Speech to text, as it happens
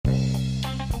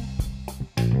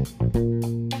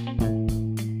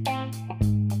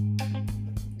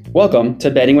Welcome to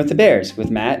Betting with the Bears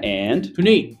with Matt and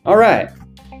Puneet. All right.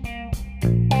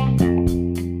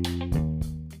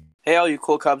 Hey, all you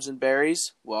cool Cubs and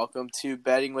Berries. Welcome to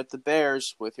Betting with the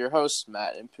Bears with your hosts,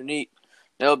 Matt and Puneet.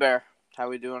 No Bear, how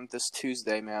we doing this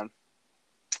Tuesday, man?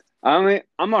 I'm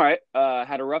all right.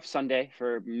 Had a rough Sunday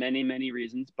for many, many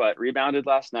reasons, but rebounded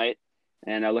last night,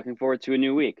 and looking forward to a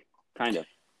new week, kind of.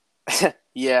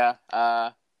 Yeah,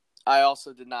 I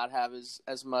also did not have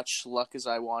as much luck as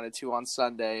I wanted to on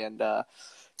Sunday, and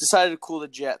decided to cool the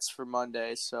Jets for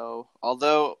Monday. So,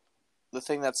 although the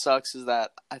thing that sucks is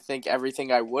that I think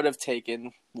everything I would have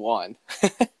taken won.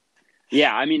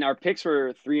 Yeah, I mean, our picks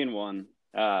were 3-1.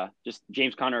 Just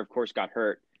James Conner, of course, got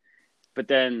hurt. But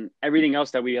then everything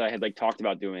else that we had talked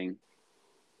about doing,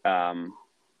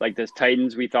 like the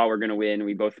Titans, we thought were going to win.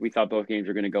 We thought both games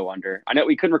were going to go under. I know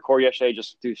we couldn't record yesterday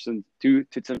just due to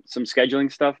some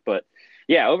scheduling stuff, but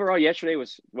yeah, overall yesterday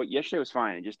was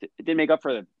fine. It didn't make up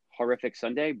for the horrific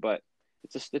Sunday, but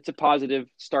it's a positive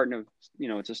starting of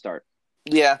it's a start.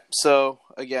 Yeah. So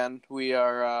again, we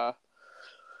are.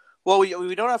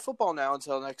 We don't have football now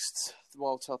until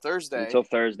Thursday. Until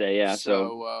Thursday, yeah.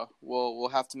 So we'll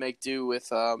have to make do with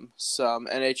some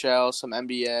NHL, some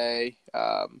NBA,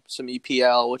 some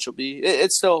EPL, which will be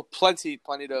it's still plenty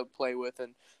to play with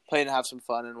and play and have some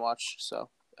fun and watch. So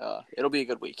it'll be a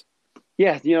good week.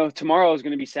 Yeah, tomorrow is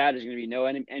going to be sad. There's going to be no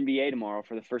NBA tomorrow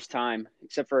for the first time,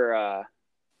 except for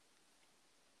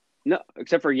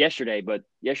yesterday. But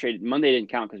Monday didn't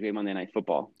count because we had Monday Night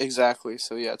Football. Exactly.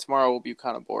 So yeah, tomorrow will be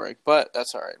kind of boring, but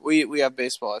that's all right. We have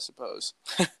baseball, I suppose.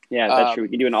 Yeah, that's true. We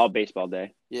can do an all baseball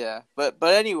day. Yeah, but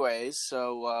anyways,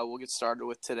 so we'll get started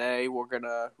with today. We're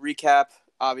gonna recap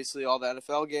obviously all the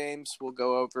NFL games. We'll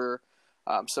go over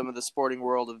some of the sporting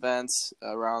world events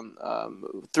around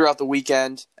throughout the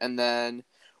weekend, and then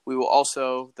we will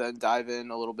also then dive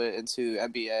in a little bit into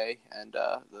NBA and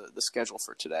the schedule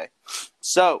for today.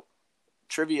 So,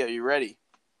 trivia, you ready?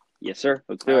 Yes, sir.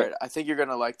 Let's do it. Right, I think you're going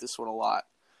to like this one a lot.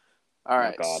 All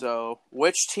right, so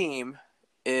which team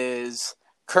is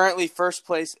currently first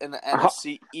place in the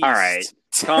NFC East? All right,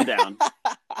 calm down.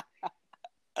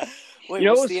 Wait,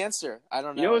 what's the answer? I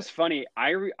don't know. You know what's funny? I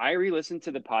re-listened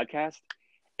to the podcast,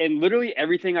 and literally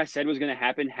everything I said was going to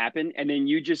happen, and then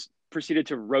you just proceeded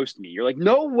to roast me. You're like,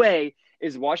 no way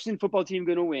is Washington football team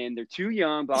going to win. They're too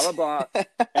young, blah, blah, blah.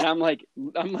 And I'm like,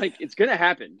 it's going to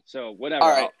happen. So whatever. All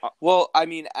right. Well, I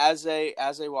mean, as a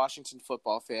Washington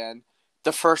football fan,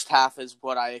 the first half is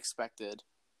what I expected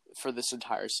for this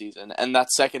entire season. And that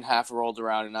second half rolled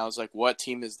around and I was like, what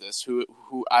team is this? Who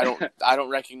I don't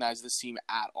recognize this team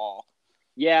at all.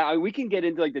 Yeah, we can get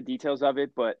into the details of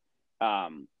it, but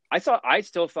I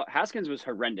still thought Haskins was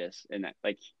horrendous in that.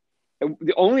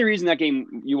 The only reason that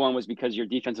game you won was because your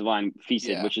defensive line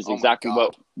feasted, which is exactly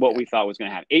what we thought was going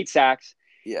to happen. 8 sacks.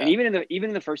 Yeah. And even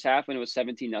in the first half when it was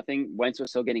 17-0, Wentz was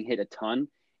still getting hit a ton.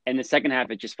 And the second half,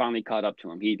 it just finally caught up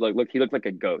to him. He looked like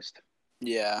a ghost.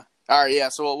 Yeah. All right. Yeah.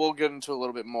 So we'll get into a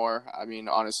little bit more. I mean,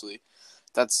 honestly,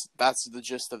 that's the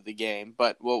gist of the game.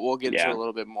 But we'll get into a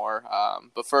little bit more.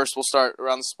 But first, we'll start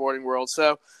around the sporting world.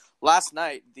 So last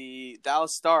night, the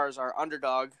Dallas Stars, our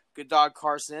underdog, good dog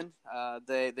Carson,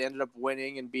 they ended up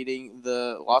winning and beating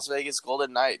the Las Vegas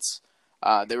Golden Knights.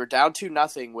 They were down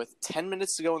 2-0 with 10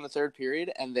 minutes to go in the third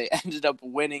period, and they ended up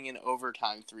winning in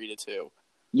overtime 3-2.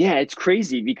 Yeah, it's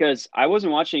crazy because I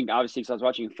wasn't watching, obviously, because I was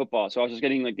watching football. So I was just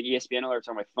getting the ESPN alerts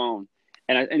on my phone.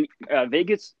 And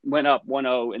Vegas went up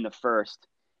 1-0 in the first.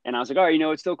 And I was like, all right,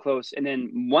 it's still close. And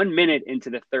then 1 minute into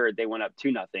the third, they went up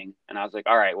 2-0. And I was like,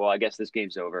 all right, well, I guess this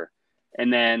game's over.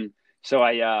 And then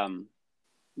after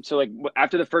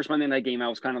the first Monday night game, I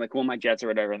was kind of like, well, my Jets or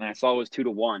whatever. And then I saw it was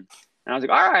 2-1. And I was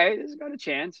like, all right, this has got a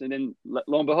chance. And then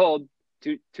lo and behold,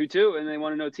 2-2, and they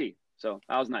won an OT. So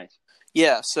that was nice.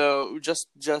 Yeah, so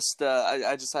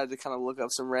I decided to kind of look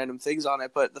up some random things on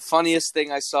it, but the funniest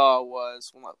thing I saw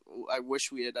was, I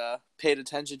wish we had paid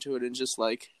attention to it and just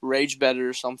rage bet it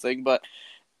or something, but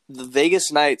the Vegas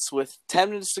Knights, with 10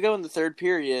 minutes to go in the third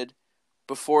period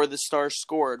before the Stars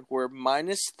scored, were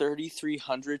minus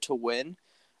 3,300 to win.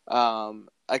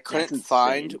 I couldn't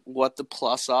find what the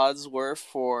plus odds were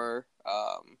for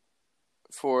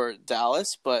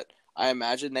Dallas, but I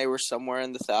imagine they were somewhere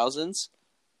in the thousands.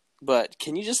 But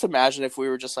can you just imagine if we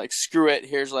were just screw it,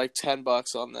 here's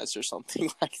 $10 on this or something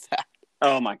like that?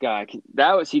 Oh my God,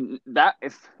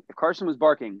 if Carson was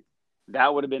barking,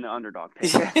 that would have been an underdog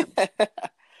pick.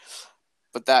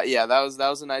 But that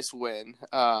was a nice win.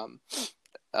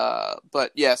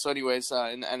 But yeah, so anyways,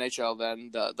 in the NHL then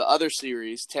the other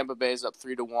series, Tampa Bay is up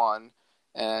 3-1,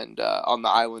 and on the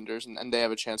Islanders, and they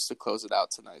have a chance to close it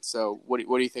out tonight. So what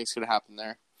do you think is going to happen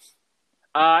there?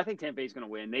 I think Tampa Bay is going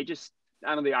to win. I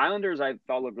don't know, the Islanders I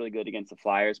thought looked really good against the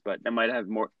Flyers, but that might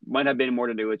have been more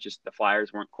to do with just the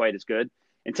Flyers weren't quite as good.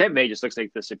 And Tampa Bay just looks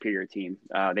like the superior team.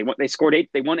 They scored 8.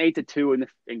 They won 8-2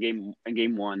 in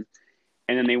game 1,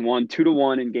 and then they won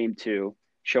 2-1 in game 2,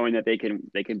 showing that they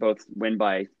can both win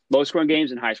by low scoring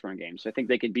games and high scoring games. So I think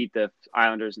they can beat the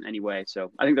Islanders in any way.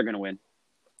 So I think they're going to win.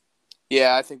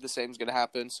 Yeah, I think the same is going to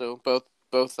happen. So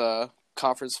both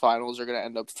conference finals are going to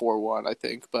end up 4-1, I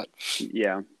think. But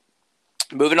yeah,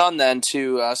 moving on then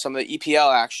to some of the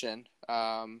EPL action.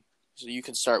 So you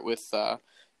can start with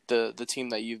the team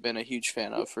that you've been a huge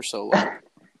fan of for so long.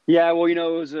 Yeah, well,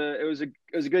 it was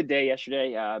a good day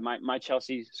yesterday. My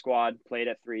Chelsea squad played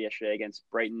at 3 yesterday against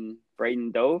Brighton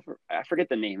Dove. I forget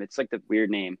the name. It's like the weird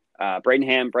name.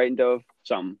 Brighton Dove,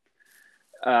 something.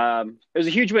 It was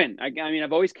a huge win. I mean,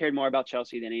 I've always cared more about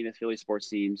Chelsea than any of the Philly sports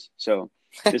teams. So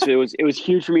it was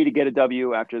huge for me to get a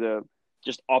W after the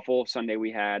just awful Sunday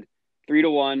we had.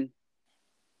 3-1.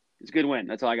 It's a good win.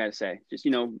 That's all I got to say. Just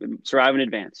survive in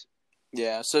advance.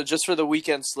 Yeah. So just for the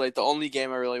weekend slate, the only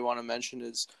game I really want to mention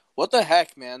is what the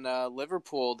heck, man.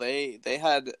 Liverpool. They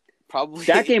had probably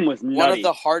that game was nutty. One of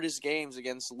the hardest games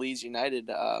against Leeds United.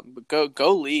 But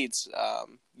go Leeds.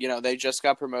 They just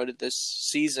got promoted this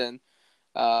season.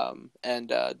 And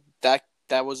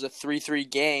that was a 3-3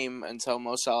 game until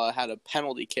Mo Salah had a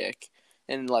penalty kick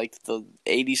in like the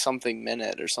 80-something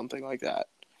minute or something like that.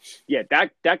 Yeah,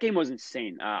 that game was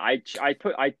insane. I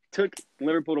took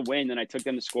Liverpool to win, and I took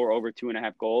them to score over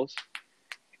 2.5 goals.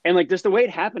 And like just the way it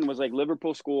happened was like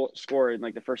Liverpool scored in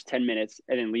like the first 10 minutes,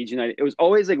 and then Leeds United. It was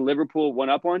always like Liverpool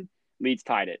 1-1, Leeds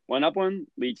tied it. 1-1,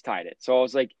 Leeds tied it. So it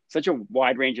was like such a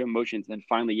wide range of emotions. And then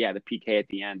finally, the PK at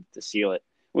the end to seal it.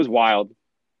 It was wild.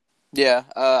 Yeah,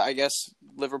 I guess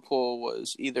Liverpool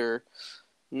was either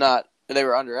they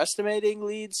were underestimating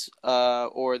Leeds,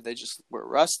 or they just were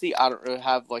rusty. I don't really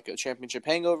have like a championship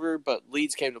hangover, but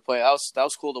Leeds came to play. That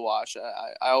was cool to watch.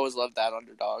 I always loved that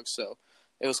underdog, so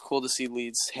it was cool to see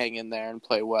Leeds hang in there and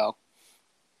play well.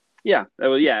 Yeah, it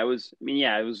was. I mean,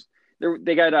 it was.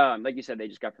 They got like you said, they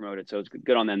just got promoted, so it's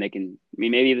good on them. They can. I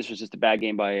mean, maybe this was just a bad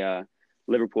game by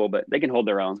Liverpool, but they can hold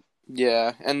their own.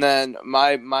 Yeah, and then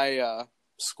my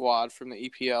squad from the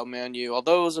EPL, Man U,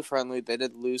 although it was a friendly, they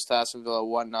did lose to Aston Villa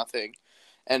 1-0.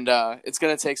 And it's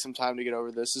going to take some time to get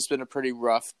over this. It's been a pretty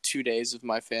rough 2 days of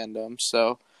my fandom.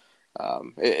 So,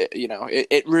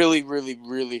 it really, really,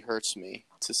 really hurts me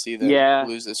to see them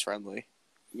lose this friendly.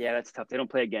 Yeah, that's tough. They don't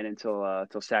play again until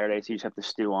Saturday, so you just have to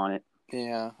stew on it.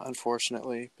 Yeah,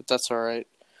 unfortunately. But that's all right.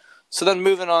 So then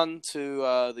moving on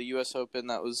to the U.S. Open,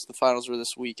 the finals were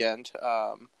this weekend.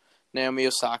 Naomi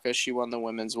Osaka, she won the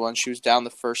women's one. She was down the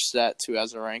first set to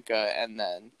Azarenka and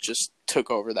then just took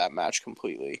over that match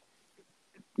completely.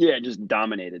 Yeah, just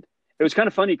dominated. It was kind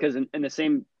of funny because in the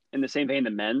same vein, the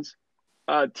men's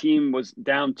team was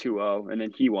down 2-0 and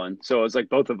then he won. So it was like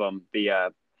both of them,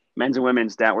 the men's and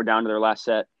women's, that were down to their last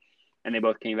set, and they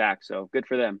both came back. So good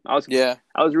for them. I was rooting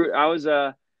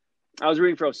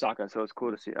for Osaka, so it was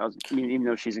cool to see. Even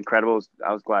though she's incredible,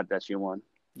 I was glad that she won.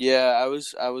 Yeah, I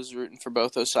was rooting for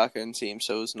both Osaka and team,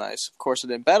 so it was nice. Of course, I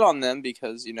didn't bet on them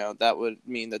because that would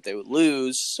mean that they would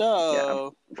lose.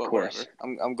 So, of course,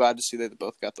 whatever. I'm glad to see that they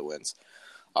both got the wins.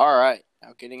 All right,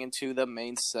 now getting into the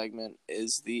main segment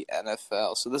is the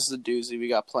NFL. So this is a doozy. We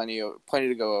got plenty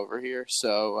to go over here.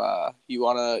 So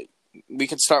we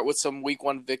can start with some Week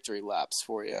 1 victory laps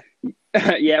for you.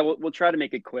 Yeah, we'll try to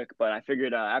make it quick, but I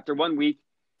figured after 1 week.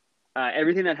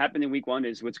 Everything that happened in Week 1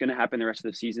 is what's going to happen the rest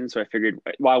of the season. So I figured,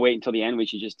 why wait until the end? We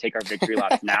should just take our victory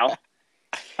laps now.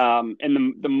 And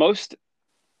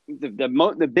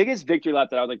the biggest victory lap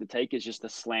that I would like to take is just the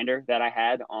slander that I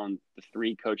had on the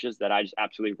 3 coaches that I just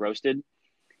absolutely roasted.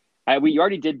 We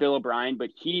already did Bill O'Brien,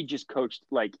 but he just coached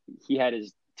like he had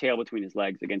his tail between his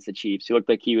legs against the Chiefs. He looked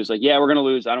like he was like, yeah, we're going to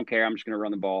lose. I don't care. I'm just going to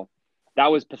run the ball. That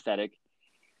was pathetic.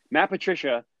 Matt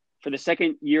Patricia, for the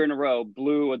second year in a row,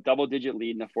 blew a double-digit lead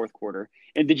in the fourth quarter.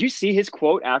 And did you see his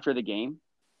quote after the game?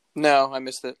 No, I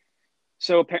missed it.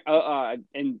 So,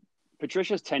 in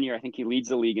Patricia's tenure, I think he leads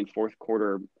the league in fourth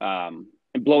quarter, and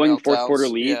blowing fourth quarter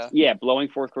leads. Yeah, blowing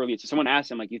fourth quarter leads. So someone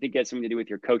asked him, like, you think it has something to do with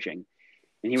your coaching?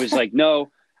 And he was like, no.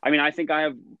 I mean, I think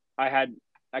I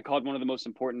called one of the most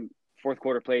important fourth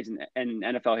quarter plays in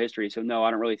NFL history. So, no, I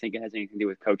don't really think it has anything to do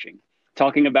with coaching.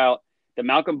 Talking about the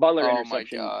Malcolm Butler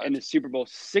interception in the Super Bowl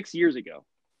 6 years ago.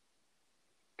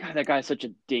 God, that guy's such a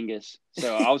dingus.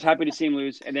 So I was happy to see him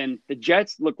lose. And then the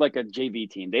Jets looked like a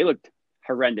JV team. They looked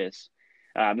horrendous.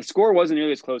 The score wasn't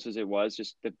nearly as close as it was.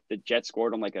 Just the Jets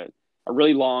scored on like a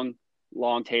really long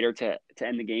long tater to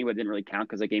end the game, but it didn't really count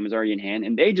because the game was already in hand.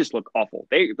 And they just look awful.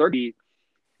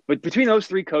 But between those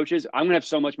three coaches, I'm gonna have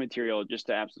so much material just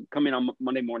to come in on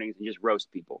Monday mornings and just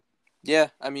roast people. Yeah,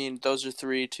 I mean, those are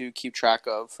three to keep track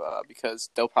of because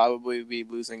they'll probably be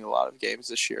losing a lot of games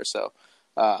this year. So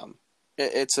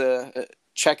it's a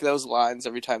check those lines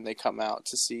every time they come out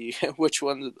to see which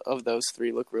one of those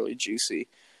three look really juicy.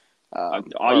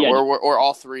 Or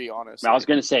all three, honestly. I was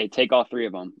going to say, take all three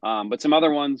of them. But some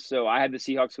other ones. So I had the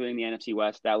Seahawks winning the NFC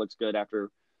West. That looks good after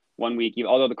 1 week.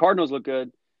 Although the Cardinals look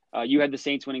good. You had the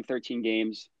Saints winning 13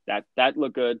 games. That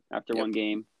looked good after one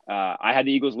game. I had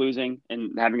the Eagles losing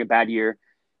and having a bad year.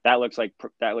 That looks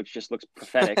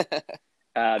pathetic.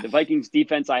 The Vikings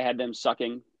defense, I had them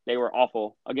sucking. They were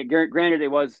awful. Again, granted, it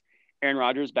was Aaron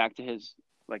Rodgers back to his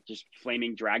just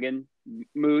flaming dragon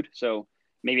mood. So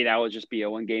maybe that will just be a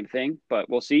 1-game thing, but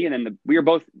we'll see. And then we were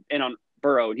both in on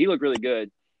Burrow, and he looked really good.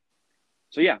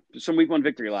 So yeah, some week 1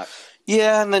 victory laps.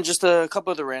 Yeah, and then just a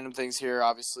couple of the random things here.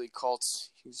 Obviously, Colts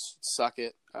suck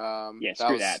it.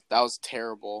 Screw that. That was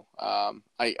terrible.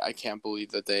 I can't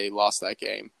believe that they lost that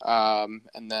game.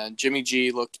 And then Jimmy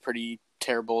G looked pretty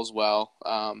terrible as well.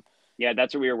 Yeah,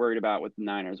 that's what we were worried about with the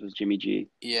Niners was Jimmy G.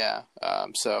 Yeah.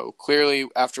 So clearly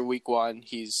after week 1,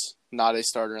 he's not a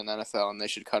starter in the NFL, and they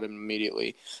should cut him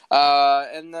immediately.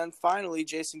 And then finally,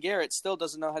 Jason Garrett still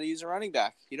doesn't know how to use a running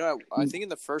back. I think in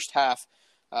the first half,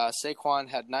 Saquon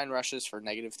had 9 rushes for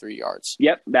 -3 yards.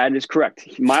 Yep, that is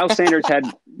correct. Miles Sanders had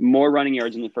more running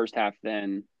yards in the first half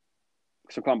than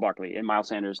Saquon Barkley, and Miles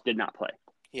Sanders did not play.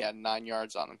 He had 9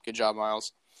 yards on him. Good job,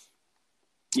 Miles.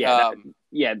 Yeah,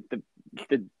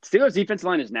 the Steelers' defensive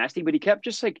line is nasty, but he kept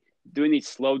just doing these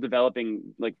slow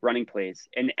developing running plays,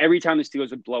 and every time the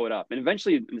Steelers would blow it up. And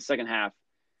eventually, in the second half,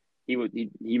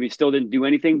 he still didn't do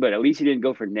anything, but at least he didn't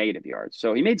go for negative yards.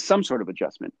 So he made some sort of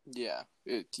adjustment. Yeah,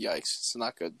 yikes! It's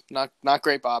not good. Not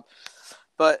great, Bob.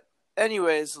 But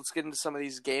anyways, let's get into some of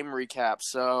these game recaps.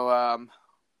 So,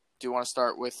 do you want to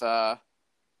start with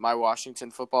my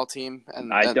Washington football team?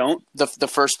 And I don't. The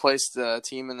first place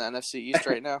team in the NFC East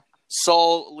right now.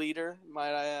 Sole leader,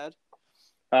 might I add.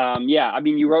 Yeah, I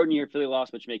mean, you wrote in your Philly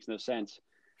loss, which makes no sense.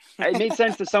 It made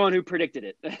sense to someone who predicted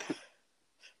it.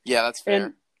 Yeah, that's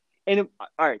fair. And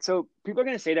all right, so people are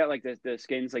going to say that the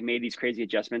Skins made these crazy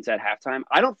adjustments at halftime.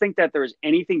 I don't think that there was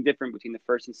anything different between the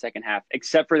first and second half,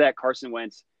 except for that Carson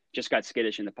Wentz just got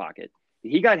skittish in the pocket.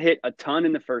 He got hit a ton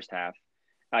in the first half.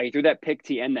 He threw that pick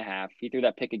to end the half. He threw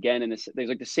that pick again, and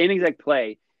there's the same exact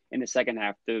play in the second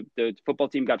half. The football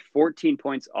team got 14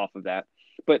 points off of that.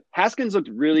 But Haskins looked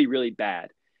really, really bad.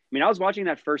 I mean, I was watching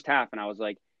that first half, and I was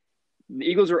like, the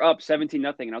Eagles were up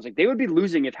 17-0, and I was like, they would be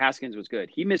losing if Haskins was good.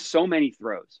 He missed so many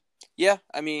throws. Yeah,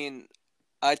 I mean,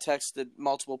 I texted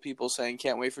multiple people saying,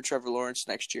 can't wait for Trevor Lawrence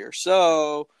next year.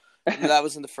 So that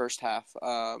was in the first half.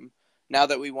 Now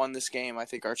that we won this game, I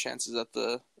think our chances at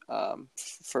the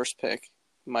first pick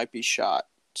might be shot.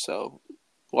 So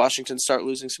Washington start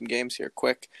losing some games here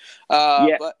quick.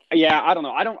 I don't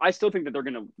know. I still think that they're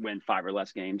going to win 5 or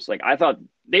less games. I thought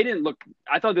they didn't look.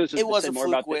 I thought it was a more fluke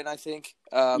about win. I think.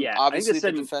 I Obviously,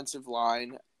 think the defensive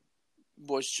line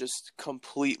was just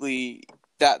completely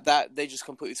that they just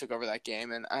completely took over that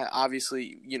game, and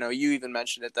obviously, you even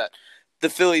mentioned it that the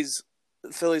Phillies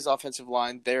offensive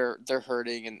line they're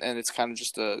hurting, and it's kind of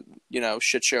just a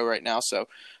shit show right now. So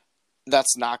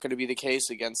that's not going to be the case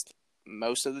against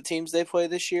most of the teams they play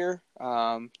this year,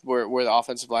 where the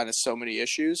offensive line has so many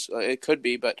issues. It could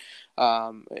be, but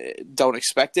don't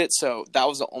expect it. So that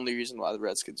was the only reason why the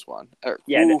Redskins won.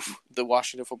 The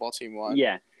Washington football team won.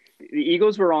 Yeah, the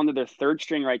Eagles were on to their third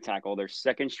string right tackle, their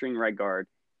second string right guard,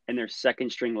 and their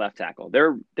second string left tackle.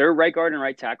 Their right guard and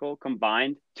right tackle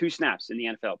combined 2 snaps in the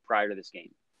NFL prior to this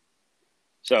game.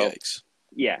 So, yikes.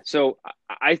 Yeah. So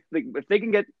I think if they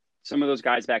can get some of those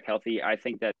guys back healthy, I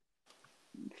think that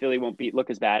Philly won't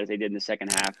look as bad as they did in the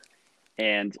second half.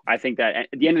 And I think that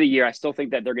at the end of the year, I still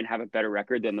think that they're going to have a better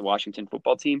record than the Washington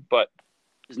football team. But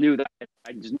I just knew that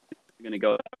they're going to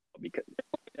go because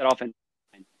that offense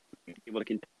able to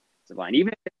continue the line, even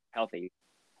if it's healthy.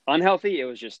 Unhealthy, it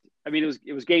was just. I mean,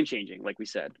 it was game changing, like we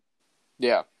said.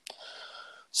 Yeah.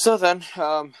 So then,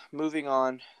 moving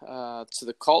on to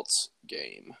the Colts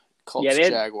game.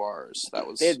 Jaguars. That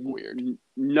was weird.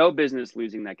 No business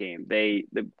losing that game. The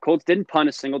Colts didn't punt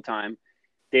a single time.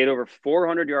 They had over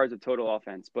 400 yards of total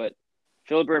offense, but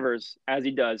Phillip Rivers, as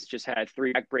he does, just had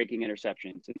 3 back-breaking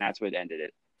interceptions, and that's what ended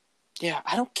it. Yeah,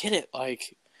 I don't get it.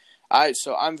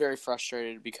 I'm very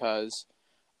frustrated because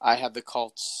I had the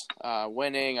Colts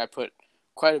winning. I put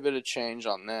quite a bit of change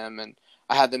on them, and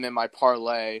I had them in my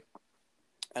parlay.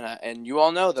 And you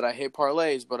all know that I hate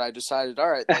parlays, but I decided,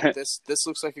 all right, like this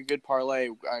looks like a good parlay.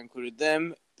 I included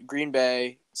them, Green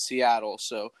Bay, Seattle.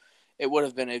 So it would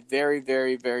have been a very,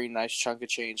 very, very nice chunk of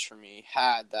change for me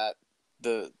had that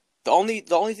the only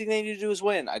thing they need to do is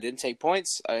win. I didn't take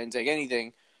points. I didn't take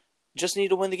anything. Just need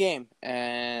to win the game.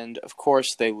 And of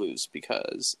course they lose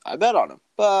because I bet on them.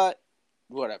 But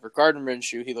whatever. Gardner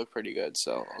Minshew, he looked pretty good.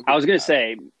 So I was gonna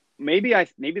say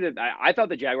I thought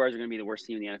the Jaguars were gonna be the worst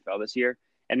team in the NFL this year.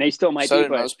 And they still might be. So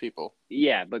did most people.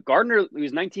 Yeah, but Gardner, he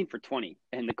was 19 for 20,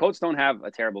 and the Colts don't have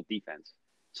a terrible defense.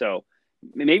 So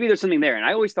maybe there's something there. And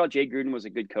I always thought Jay Gruden was a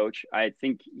good coach. I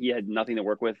think he had nothing to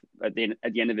work with at the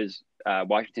end of his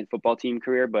Washington football team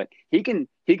career, but he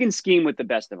can scheme with the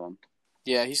best of them.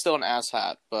 Yeah, he's still an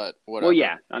asshat, but whatever. Well,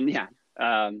 yeah.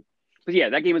 But yeah,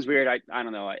 that game was weird. I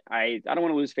don't know. I don't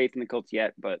want to lose faith in the Colts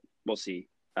yet, but we'll see.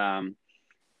 The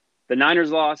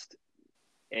Niners lost,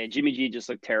 and Jimmy G just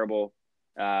looked terrible.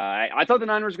 I thought the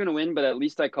Niners were going to win, but at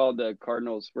least I called the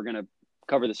Cardinals were going to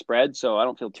cover the spread, so I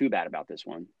don't feel too bad about this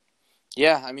one.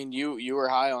 Yeah, I mean, you were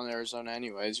high on Arizona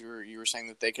anyways. You were saying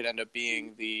that they could end up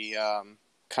being the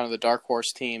kind of the dark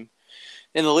horse team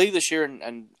in the league this year,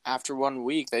 and after 1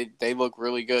 week, they look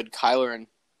really good. Kyler and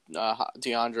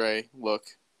DeAndre look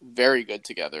very good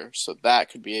together, so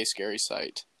that could be a scary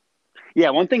sight.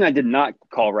 Yeah, one thing I did not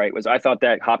call right was I thought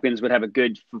that Hopkins would have a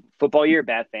good football year,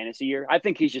 bad fantasy year. I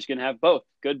think he's just going to have both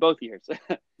years.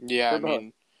 Yeah, I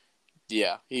mean,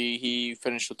 yeah, he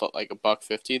finished with like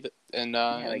 $150 in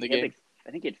the game.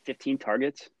 I think he had 15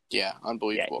 targets. Yeah,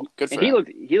 unbelievable. Good for him.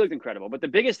 He looked incredible. But the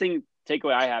biggest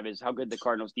takeaway I have is how good the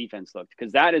Cardinals defense looked,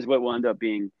 because that is what will end up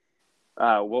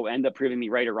proving me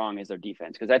right or wrong is their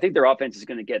defense. Because I think their offense is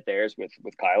going to get theirs with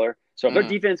Kyler. So if their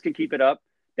defense can keep it up,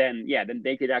 then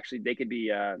they could be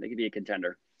a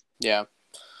contender. Yeah.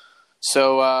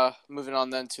 So moving on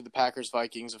then to the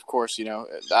Packers-Vikings, of course, you know,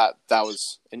 that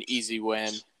was an easy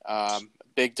win.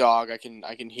 Big dog, I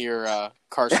can hear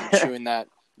Carson chewing that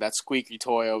squeaky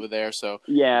toy over there. So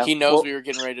yeah, he knows we were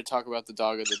getting ready to talk about the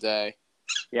dog of the day.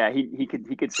 Yeah, he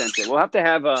could sense it. We'll have to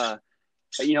have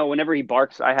whenever he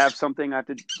barks, I have something I have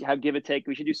to give a take.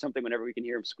 We should do something whenever we can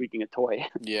hear him squeaking a toy.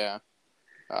 Yeah.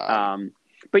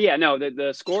 But yeah, no,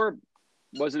 the score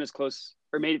wasn't as close,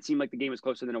 or made it seem like the game was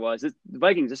closer than it was. The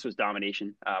Vikings, this was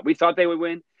domination. We thought they would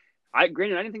win.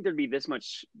 Granted, I didn't think there'd be this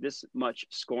much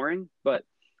scoring, but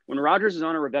when Rodgers is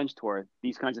on a revenge tour,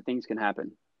 these kinds of things can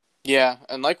happen. Yeah,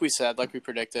 and like we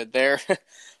predicted,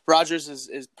 Rodgers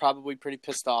is probably pretty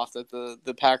pissed off that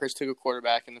the Packers took a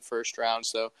quarterback in the first round.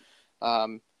 So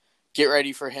get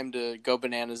ready for him to go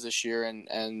bananas this year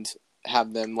and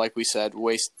have them, like we said,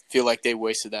 feel like they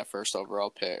wasted that first overall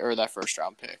pick or that first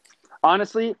round pick.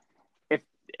 Honestly, if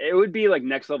it would be like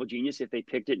next level genius if they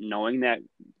picked it knowing that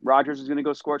Rodgers was going to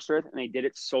go scorched earth, and they did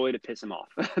it solely to piss him off.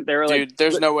 They were dude,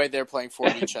 there's no way they're playing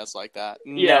 4D chess like that.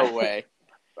 No way.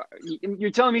 You're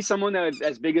telling me someone that is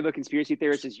as big of a conspiracy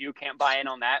theorist as you can't buy in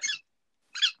on that?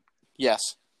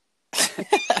 Yes.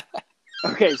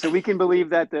 Okay, so we can believe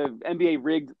that the NBA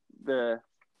rigged the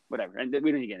whatever, and we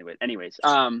don't need to get into it. Anyways,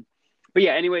 but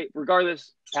yeah, anyway,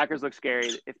 regardless, Packers look scary.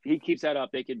 If he keeps that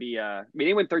up, they could be.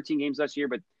 They won 13 games last year,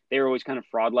 but they were always kind of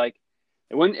fraud-like.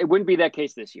 It wouldn't be that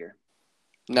case this year.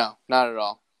 No, not at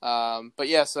all. But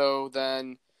yeah, so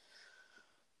then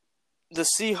the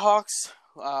Seahawks,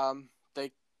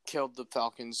 they killed the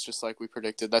Falcons just like we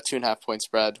predicted. That 2.5 point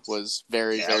spread was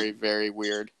very, very, very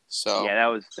weird. So yeah,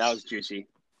 that was juicy.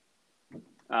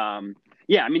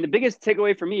 Yeah, I mean, the biggest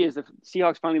takeaway for me is the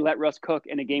Seahawks finally let Russ cook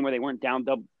in a game where they weren't down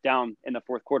in the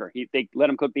fourth quarter. They let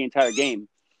him cook the entire game.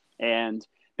 And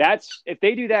if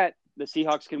they do that, the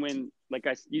Seahawks can win. Like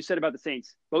you said about the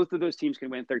Saints, both of those teams can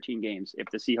win 13 games if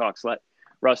the Seahawks let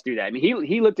Russ do that. I mean,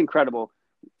 he looked incredible.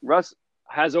 Russ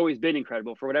has always been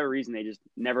incredible. For whatever reason, they just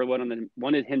never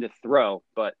wanted him to throw.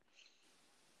 But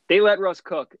they let Russ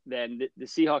cook, then the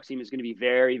Seahawks team is going to be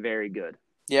very, very good.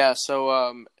 Yeah,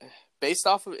 so based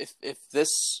off of if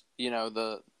this,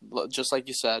 just like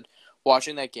you said,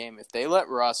 watching that game, if they let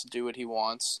Russ do what he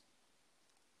wants,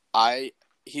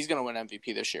 he's going to win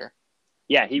MVP this year.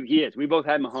 Yeah, he is. We both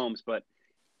had Mahomes, but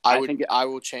I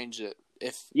will change it.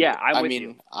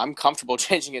 I'm comfortable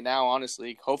changing it now,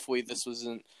 honestly. Hopefully this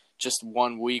wasn't just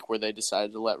 1 week where they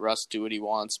decided to let Russ do what he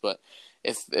wants, but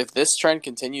if this trend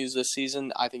continues this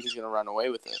season, I think he's going to run away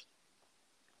with it.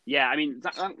 Yeah, I mean,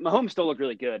 Mahomes still looked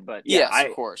really good, but yes,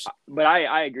 of course. But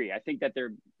I agree. I think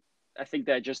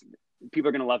that just people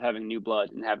are going to love having new blood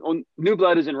and new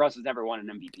blood as in Russ has never won an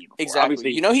MVP before. Exactly.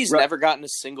 Obviously, he's never gotten a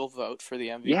single vote for the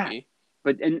MVP. Yeah,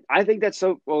 and I think that's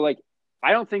so well. Like,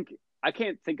 I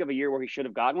can't think of a year where he should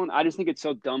have gotten one. I just think it's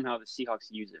so dumb how the Seahawks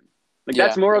use him. Like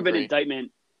that's more of an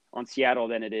indictment on Seattle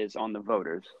than it is on the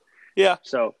voters. Yeah.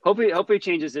 So hopefully it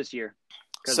changes this year.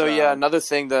 So another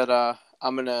thing that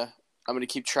I'm gonna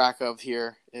keep track of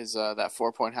here is that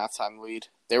 4-point halftime lead.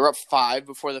 They were up 5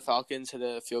 before the Falcons hit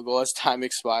a field goal as time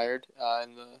expired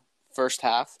in the first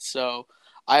half. So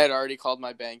I had already called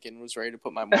my bank and was ready to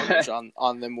put my mortgage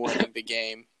on them winning the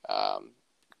game.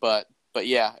 But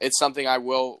yeah, it's something I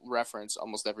will reference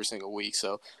almost every single week.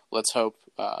 So let's hope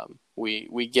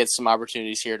we get some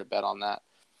opportunities here to bet on that.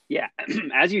 Yeah,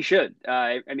 as you should.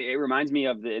 I mean, it reminds me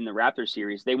of in the Raptors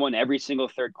series, they won every single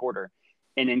third quarter.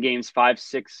 And in games 5,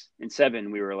 6, and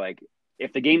 7, we were like,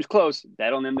 if the game's close,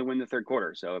 bet on them to win the third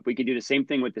quarter. So if we could do the same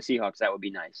thing with the Seahawks, that would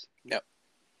be nice. Yep.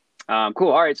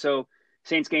 Cool. All right. So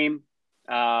Saints game,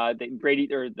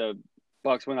 the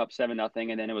Bucks went up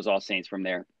 7-0, and then it was all Saints from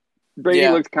there. Brady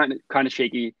looked kind of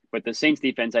shaky, but the Saints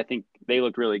defense, I think they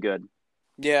looked really good.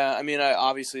 Yeah, I mean,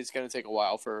 obviously it's going to take a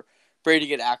while for Brady to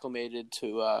get acclimated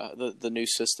to the new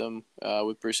system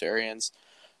with Bruce Arians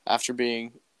after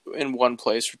being in one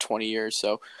place for 20 years.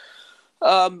 So,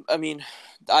 I mean,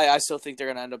 I still think they're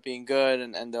going to end up being good,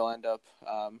 and they'll end up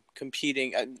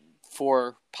competing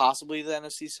for possibly the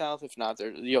NFC South. If not,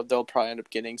 they'll probably end up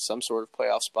getting some sort of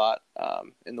playoff spot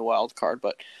in the wild card.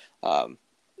 But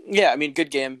yeah, I mean,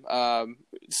 good game.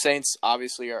 Saints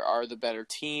obviously are the better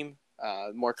team,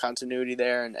 more continuity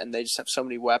there, and they just have so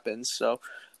many weapons. So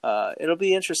it'll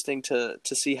be interesting to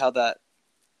see how that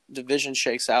division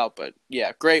shakes out. But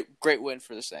yeah, great win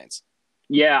for the Saints.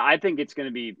 Yeah, I think it's going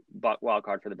to be wild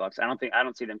card for the Bucks. I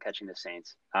don't see them catching the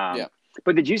Saints. Yeah.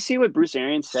 But did you see what Bruce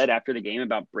Arians said after the game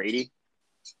about Brady?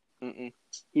 Mm-mm.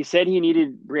 He said he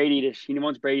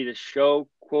wants Brady to show,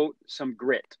 quote, some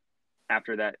grit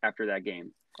after that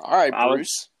game. All right,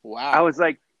 Bruce. Wow. I was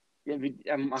like,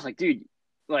 I'm like, dude,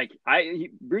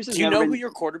 Bruce has. Do you know who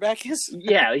your quarterback is?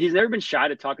 Yeah, he's never been shy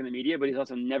to talk in the media, but he's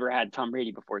also never had Tom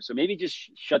Brady before. So maybe just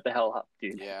shut the hell up,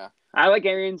 dude. Yeah. I like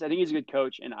Arians. I think he's a good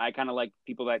coach, and I kind of like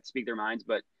people that speak their minds.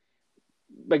 But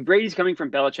like Brady's coming from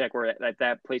Belichick, where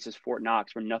that place is Fort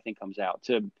Knox, where nothing comes out,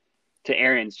 to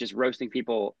Arians just roasting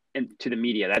people to the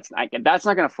media. That's not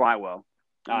going to fly well.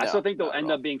 I still think they'll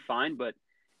end up being fine, but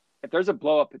if there's a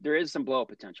blow up, there is some blow up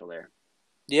potential there.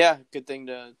 Yeah, good thing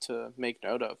to make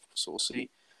note of. So we'll see.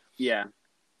 Yeah.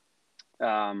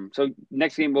 So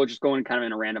next game we'll just go in kind of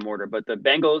in a random order, but the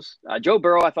Bengals, Joe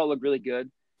Burrow, I thought looked really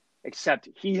good. Except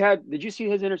did you see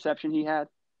his interception he had?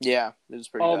 Yeah, it was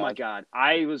pretty bad. Oh my God.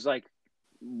 I was like,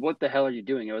 what the hell are you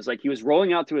doing? It was like he was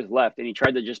rolling out to his left and he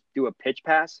tried to just do a pitch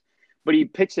pass, but he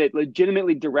pitched it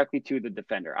legitimately directly to the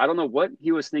defender. I don't know what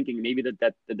he was thinking. Maybe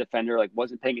that the defender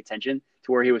wasn't paying attention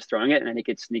to where he was throwing it and he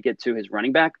could sneak it to his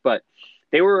running back. But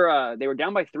they were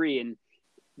down by 3 and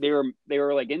they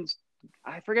were like in,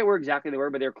 I forget where exactly they were,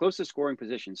 but they were close to scoring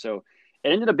position. So it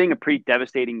ended up being a pretty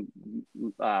devastating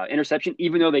interception,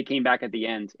 even though they came back at the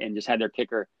end and just had their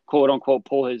kicker, quote unquote,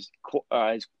 pull his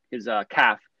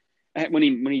calf when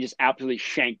he just absolutely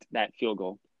shanked that field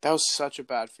goal. That was such a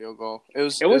bad field goal. It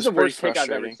was the worst kick I've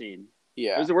ever seen.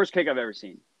 Yeah, it was the worst kick I've ever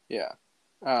seen. Yeah.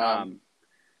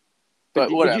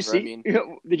 But whatever.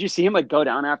 Did you see him go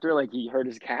down after he hurt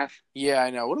his calf? Yeah,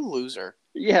 I know. What a loser.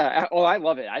 Yeah. Oh, I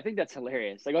love it. I think that's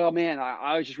hilarious. Oh man,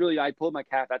 I was just I pulled my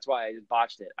calf. That's why I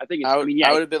botched it. I think I would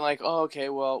have been like, oh, okay,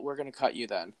 well, we're gonna cut you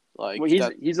then. Well,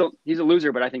 he's a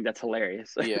loser, but I think that's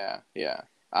hilarious. Yeah.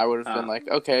 I would have been like,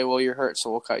 okay, well, you're hurt,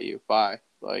 so we'll cut you. Bye.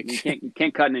 You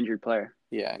can't cut an injured player.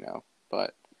 Yeah, I know,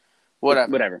 but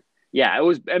whatever. Yeah, it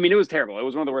was. I mean, it was terrible. It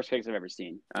was one of the worst kicks I've ever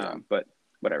seen. But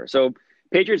whatever. So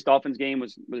Patriots-Dolphins game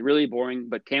was really boring,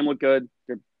 but Cam looked good.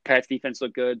 Their Pats defense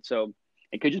looked good. So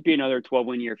it could just be another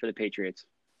 12-win year for the Patriots.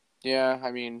 Yeah,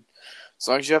 I mean, as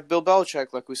long as you have Bill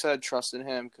Belichick, like we said, trust in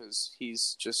him because he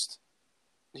just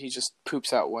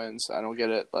poops out wins. I don't get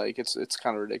it. It's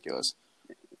kind of ridiculous.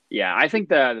 Yeah, I think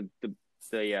the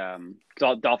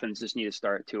Dolphins just need to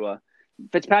start to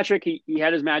Fitzpatrick. He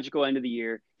had his magical end of the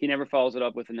year. He never follows it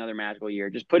up with another magical year.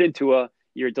 Just put into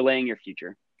you're delaying your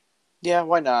future. Yeah,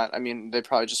 why not? I mean, they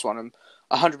probably just want him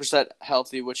 100%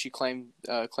 healthy, which he claims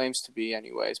to be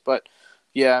anyways. But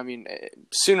yeah, I mean,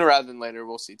 sooner rather than later,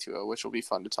 we'll see Tua, which will be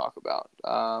fun to talk about.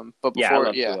 But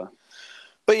before, Tua.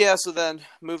 But yeah, so then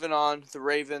moving on, the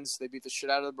Ravens, they beat the shit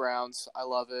out of the Browns. I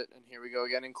love it. And here we go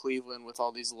again in Cleveland with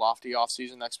all these lofty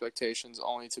offseason expectations,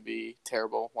 only to be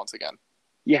terrible once again.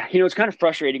 Yeah, it's kind of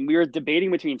frustrating. We were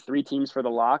debating between 3 teams for the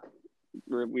lock,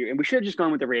 and we should have just gone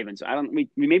with the Ravens.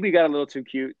 Maybe we got a little too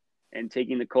cute and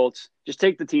taking the Colts. Just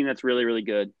take the team that's really, really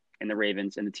good and the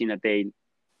Ravens, and the team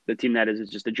that is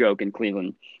just a joke in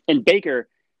Cleveland. And Baker,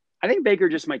 I think Baker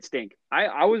just might stink.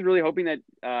 I was really hoping that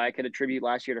I could attribute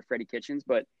last year to Freddie Kitchens,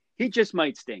 but he just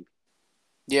might stink.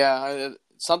 Yeah,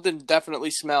 something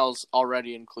definitely smells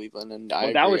already in Cleveland, and I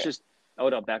agree. That was just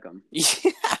Odell Beckham.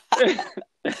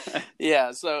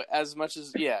 Yeah. So as much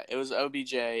as it was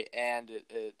OBJ, and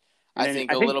I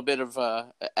think a little bit of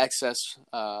excess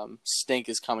stink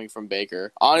is coming from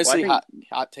Baker. Honestly,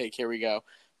 hot take. Here we go.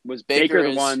 Was Baker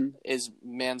the one? Is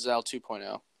Manziel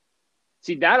 2.0?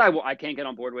 See, that I can't get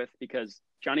on board with, because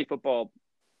Johnny Football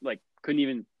couldn't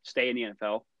even stay in the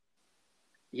NFL.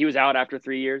 He was out after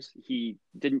 3 years. He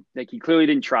clearly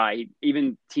didn't try.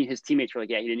 His teammates were like,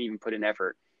 he didn't even put in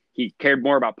effort. He cared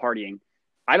more about partying.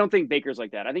 I don't think Baker's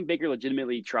like that. I think Baker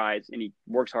legitimately tries, and he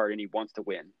works hard, and he wants to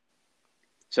win.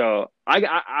 So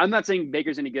I'm not saying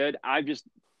Baker's any good. I'm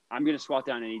going to swat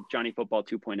down any Johnny Football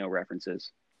 2.0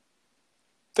 references.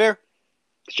 Fair.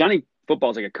 Johnny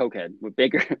Football's like a cokehead with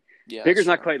Baker. Yeah, Baker's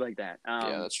not quite like that.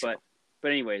 That's true.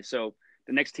 But anyway, so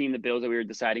the next team, the Bills, that we were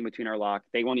deciding between our lock,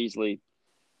 they won easily.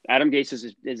 Adam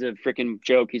Gase is a freaking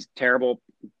joke. He's terrible.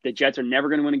 The Jets are never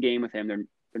going to win a game with him. They're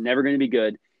never going to be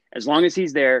good. As long as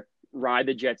he's there, ride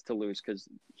the Jets to lose, because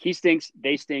he stinks.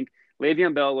 They stink.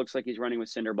 Le'Veon Bell looks like he's running with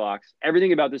cinder blocks.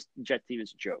 Everything about this Jets team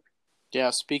is a joke.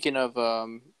 Yeah, speaking of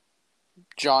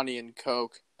Johnny and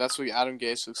Coke, that's what Adam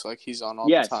Gase looks like. He's on all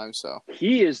the time. So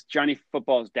he is Johnny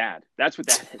Football's dad. That's what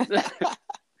that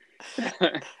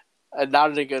is.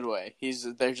 Not in a good way.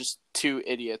 They're just two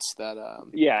idiots that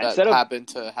happen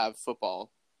to have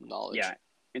football knowledge. Yeah,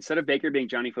 instead of Baker being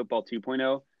Johnny Football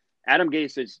 2.0, Adam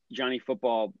Gase is Johnny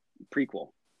Football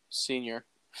prequel. Senior.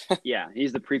 Yeah,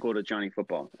 he's the prequel to Johnny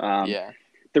Football.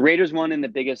 The Raiders won in the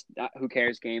biggest who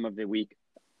cares game of the week.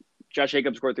 Josh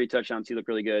Jacobs scored 3 touchdowns. He looked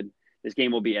really good. This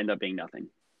game will end up being nothing.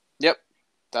 Yep,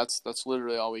 that's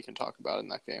literally all we can talk about in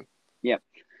that game. Yep.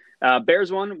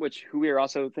 Bears won, who we are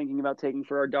also thinking about taking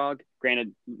for our dog.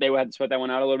 Granted, they had to sweat that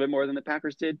one out a little bit more than the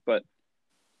Packers did, but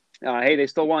hey, they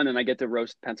still won, and I get to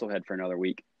roast Pencilhead for another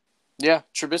week. Yeah,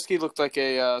 Trubisky looked like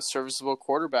a serviceable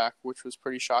quarterback, which was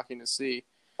pretty shocking to see.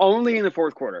 Only in the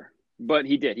fourth quarter, but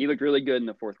he did. He looked really good in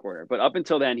the fourth quarter. But up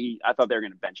until then, I thought they were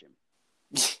going to bench him.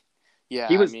 Yeah,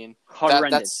 he was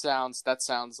horrendous. That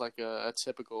sounds like a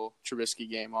typical Trubisky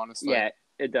game, honestly. Yeah,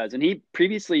 it does. And he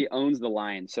previously owns the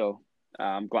Lions, so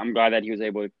I'm glad that he was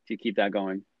able to keep that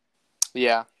going.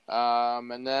 Yeah.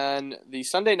 And then the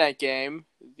Sunday night game,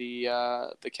 the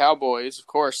Cowboys, of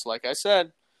course, like I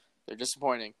said, they're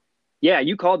disappointing. Yeah,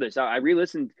 you called this. I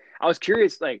re-listened. I was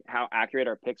curious, how accurate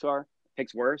our picks were.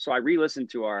 So I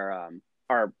re-listened to our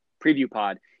preview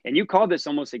pod, and you called this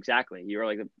almost exactly. You were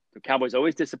like, the Cowboys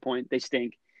always disappoint. They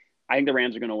stink. I think the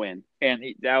Rams are going to win. And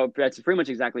that's pretty much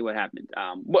exactly what happened.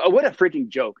 What a freaking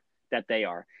joke that they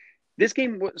are. This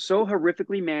game was so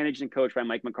horrifically managed and coached by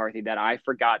Mike McCarthy that I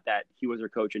forgot that he was their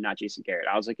coach and not Jason Garrett.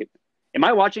 I was like, am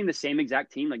I watching the same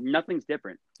exact team? Nothing's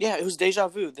different. Yeah, it was deja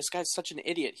vu. This guy's such an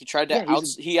idiot. He tried to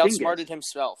he outsmarted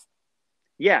himself.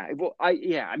 Yeah, well, I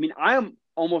am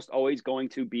almost always going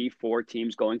to be for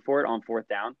teams going for it on fourth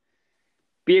down.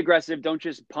 Be aggressive. Don't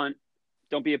just punt.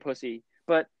 Don't be a pussy.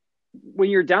 But when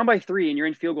you're down by 3 and you're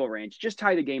in field goal range, just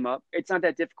tie the game up. It's not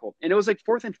that difficult. And it was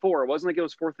 4th and 4. It wasn't like it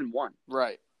was 4th and 1.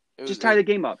 Right. Just tie the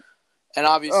game up. And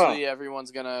obviously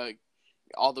everyone's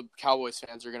all the Cowboys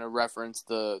fans are going to reference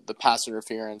the pass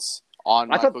interference on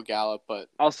Michael Gallup. But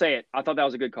I'll say it. I thought that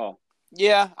was a good call.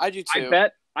 Yeah, I do too.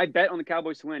 I bet on the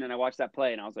Cowboys to win, and I watched that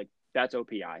play, and I was like, that's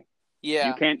OPI.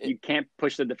 Yeah. You can't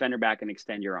push the defender back and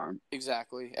extend your arm.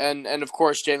 Exactly. And of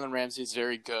course, Jalen Ramsey is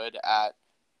very good at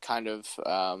kind of,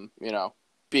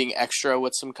 being extra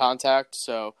with some contact.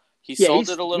 So he sold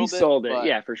it a little bit. He sold it.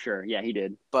 Yeah, for sure. Yeah, he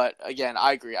did. But again,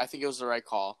 I agree. I think it was the right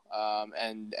call.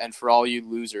 And for all you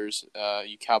losers,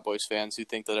 you Cowboys fans who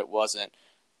think that it wasn't,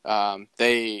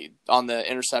 they, on the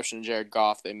interception of Jared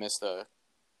Goff, they missed a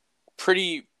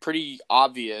pretty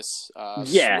obvious swing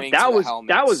to the helmet.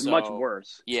 That was much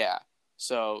worse. Yeah.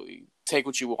 So take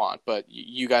what you want, but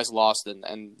you guys lost,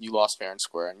 and you lost fair and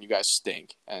square, and you guys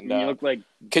stink. And you look like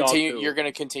you're going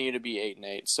to continue to be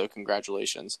 8-8. So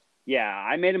congratulations. Yeah,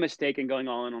 I made a mistake in going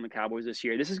all in on the Cowboys this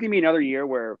year. This is going to be another year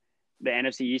where the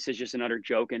NFC East is just an utter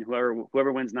joke, and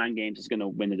whoever wins 9 games is going to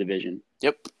win the division.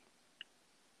 Yep.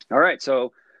 All right,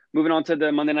 so moving on to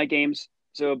the Monday night games.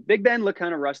 So Big Ben looked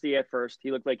kind of rusty at first. He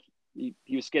looked like he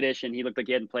was skittish, and he looked like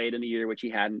he hadn't played in a year, which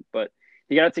he hadn't. But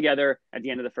he got it together at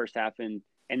the end of the first half and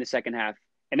the second half,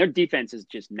 and their defense is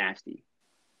just nasty.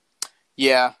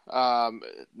 Yeah,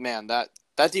 man, that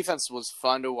defense was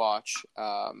fun to watch.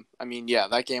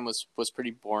 That game was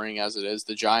pretty boring as it is.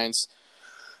 The Giants,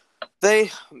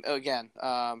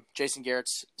 Jason Garrett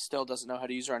still doesn't know how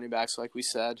to use running backs, like we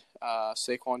said.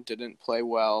 Saquon didn't play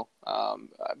well.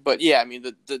 But yeah,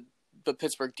 the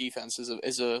Pittsburgh defense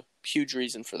is a huge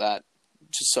reason for that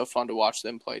just so fun to watch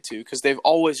them play too, because they've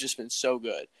always just been so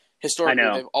good. Historically,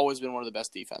 they've always been one of the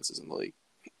best defenses in the league.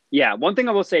 Yeah, one thing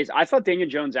I will say is I thought Daniel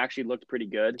Jones actually looked pretty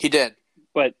good. He did.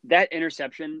 But that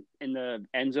interception in the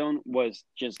end zone was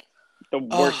just the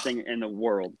worst thing in the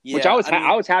world. Yeah, which I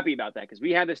was happy about that because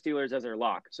we had the Steelers as their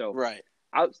lock. So right.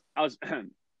 I was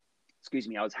excuse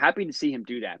me, I was happy to see him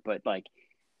do that, but like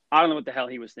I don't know what the hell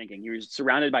he was thinking. He was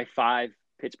surrounded by 5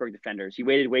 Pittsburgh defenders. He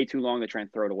waited way too long to try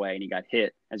and throw it away, and he got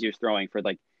hit as he was throwing for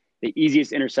like the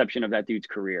easiest interception of that dude's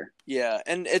career. Yeah,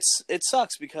 and it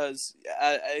sucks because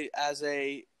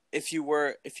if you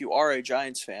are a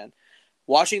Giants fan,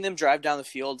 watching them drive down the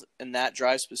field and that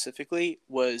drive specifically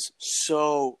was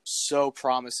so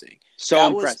promising. So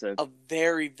impressive. Was a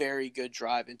very, very good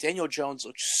drive. And Daniel Jones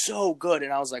looked so good.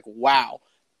 And I was like, wow.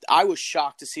 I was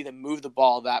shocked to see them move the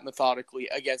ball that methodically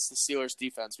against the Steelers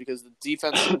defense because the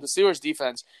Steelers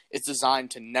defense is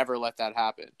designed to never let that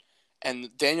happen.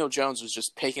 And Daniel Jones was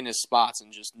just picking his spots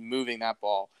and just moving that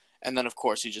ball. And then, of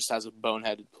course, he just has a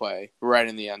boneheaded play right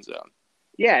in the end zone.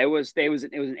 Yeah, it was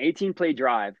an 18-play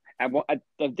drive. At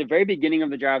the very beginning of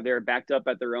the drive, they were backed up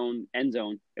at their own end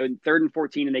zone. It was 3rd and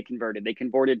 14, and they converted. They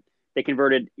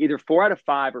converted either 4 out of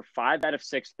 5 or 5 out of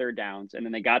 6 third downs, and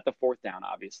then they got the 4th down,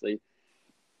 obviously.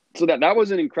 So that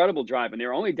was an incredible drive, and they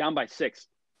were only down by 6.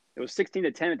 It was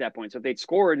 16-10 at that point. So if they'd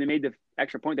scored and made the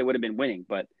extra point, they would have been winning.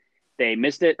 But they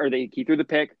missed it, or he threw the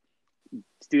pick.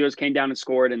 Steelers came down and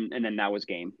scored, and then that was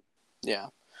game. Yeah.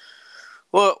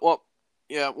 Well.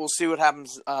 Yeah, we'll see what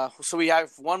happens. So we have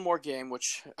one more game,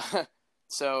 which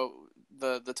so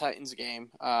the Titans game.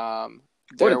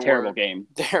 What a terrible game!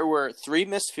 There were 3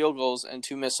 missed field goals and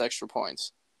 2 missed extra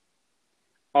points.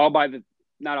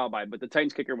 Not all by, but the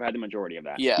Titans kicker had the majority of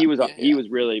that. Yeah, he was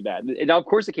really bad. And of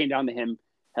course, it came down to him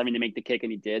having to make the kick,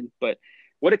 and he did. But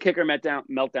what a kicker meltdown,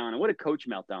 and what a coach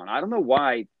meltdown! I don't know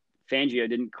why Fangio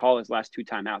didn't call his last 2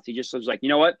 timeouts. He just was like, you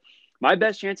know what, my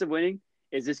best chance of winning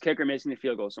is this kicker missing the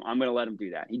field goal, so I'm going to let him do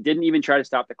that. He didn't even try to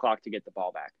stop the clock to get the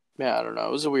ball back. Yeah, I don't know.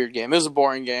 It was a weird game. It was a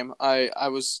boring game. I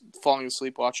was falling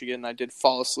asleep watching it, and I did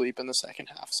fall asleep in the second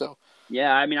half. So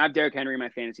yeah, I mean, I have Derrick Henry in my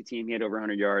fantasy team. He had over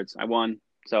 100 yards. I won,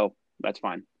 so that's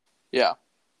fine. Yeah.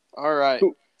 All right.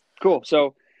 Cool.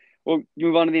 So we'll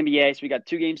move on to the NBA. So we got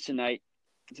 2 games tonight.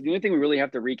 So the only thing we really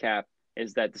have to recap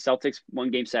is that the Celtics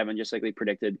won Game 7 just like we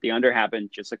predicted. The under happened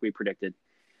just like we predicted.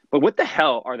 But what the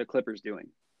hell are the Clippers doing?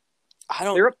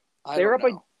 They're up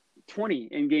by 20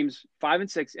 in games 5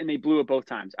 and 6, and they blew it both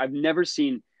times. I've never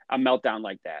seen a meltdown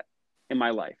like that in my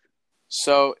life.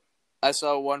 So I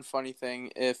saw one funny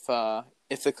thing. If the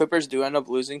Clippers do end up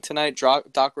losing tonight,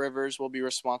 Doc Rivers will be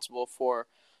responsible for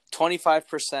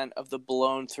 25% of the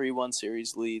blown 3-1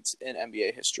 series leads in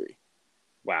NBA history.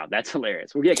 Wow, that's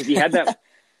hilarious. Well, yeah, because he had that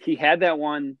he had that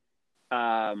one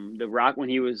when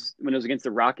it was against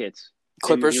the Rockets.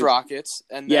 Clippers Rockets,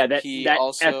 and then that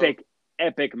also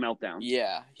epic meltdown.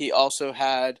 Yeah, he also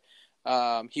had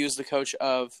he was the coach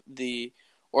of the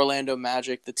Orlando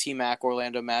Magic, the T-Mac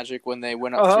Orlando Magic, when they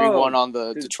went up 3-1 on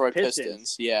the Detroit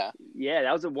Pistons. Yeah,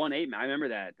 that was a 1-8. I remember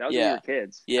that. That was when we were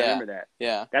kids. Yeah, I remember that.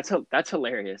 Yeah, that's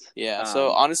hilarious. Yeah.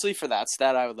 So honestly, for that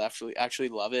stat, I would actually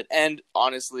love it. And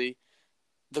honestly,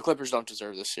 the Clippers don't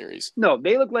deserve this series. No,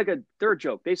 they look like they're a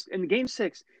joke. In Game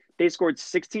 6. They scored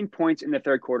 16 points in the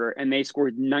third quarter, and they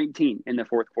scored 19 in the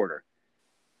fourth quarter.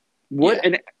 What? Yeah.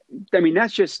 And I mean,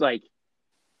 that's just like,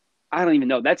 I don't even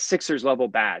know. That's Sixers level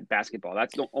bad basketball.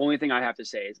 That's the only thing I have to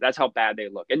say is that's how bad they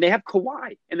look. And they have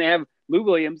Kawhi, and they have Lou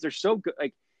Williams. They're so good.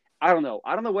 Like, I don't know.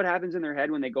 I don't know what happens in their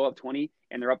head when they go up 20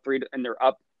 and they're up 3 and they're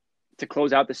up to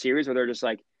close out the series, or they're just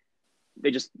like, they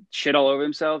just shit all over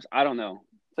themselves. I don't know.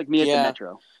 It's like me at the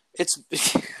Metro. It's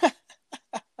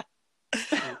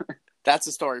that's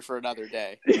a story for another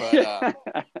day. But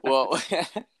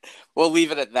we'll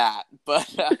leave it at that. But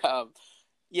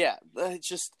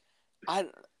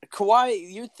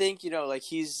Kawhi, you'd think, like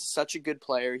he's such a good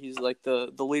player. He's like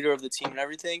the leader of the team and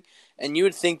everything. And you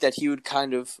would think that he would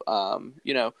kind of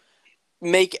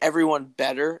make everyone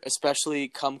better, especially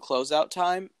come closeout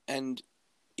time. And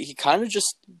he kind of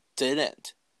just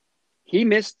didn't. He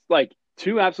missed like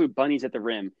 2 absolute bunnies at the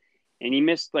rim. And he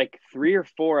missed like 3 or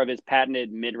 4 of his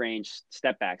patented mid-range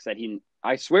step backs that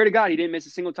I swear to God, he didn't miss a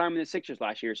single time in the Sixers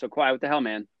last year. So Kawhi, what the hell,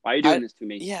 man? Why are you doing this to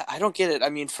me? Yeah, I don't get it. I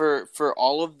mean, for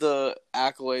all of the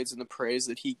accolades and the praise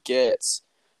that he gets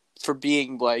for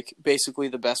being like basically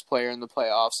the best player in the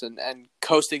playoffs and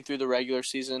coasting through the regular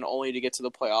season only to get to the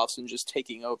playoffs and just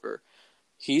taking over,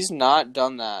 he's not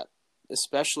done that,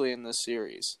 especially in this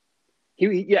series.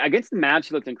 Against the Mavs,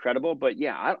 he looked incredible, but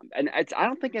I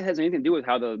don't think it has anything to do with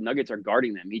how the Nuggets are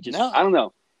guarding them. I don't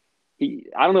know.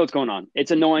 I don't know what's going on.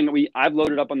 It's annoying. I've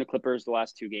loaded up on the Clippers the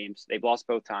last 2 games. They've lost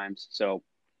both times, so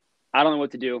I don't know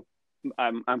what to do.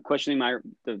 I'm questioning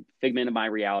the figment of my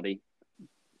reality.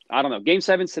 I don't know. Game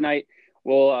 7's tonight.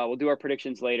 We'll do our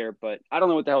predictions later, but I don't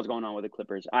know what the hell's going on with the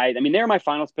Clippers. I mean, they're my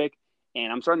finals pick,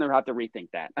 and I'm starting to have to rethink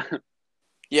that.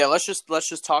 Yeah, let's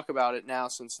just talk about it now,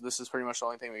 since this is pretty much the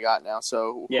only thing we got now.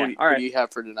 So Yeah, who do you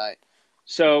have for tonight?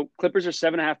 So Clippers are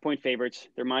 7.5-point favorites.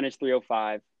 They're minus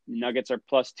 305. Nuggets are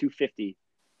plus 250.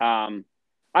 I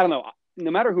don't know.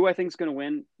 No matter who I think is going to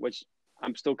win, which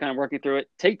I'm still kind of working through it,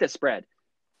 take the spread.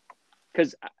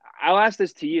 Because I'll ask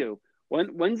this to you.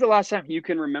 When's the last time you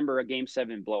can remember a Game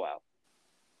 7 blowout?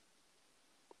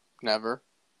 Never.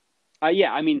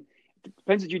 Yeah, I mean, it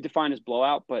depends what you define as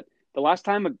blowout, but the last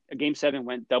time a Game 7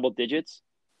 went double digits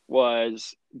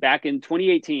was back in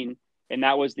 2018, and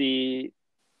that was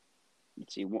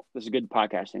let's see, this is a good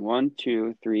podcasting. 1,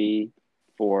 2, 3,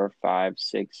 4, 5,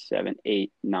 6, 7,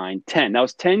 8, 9, 10. That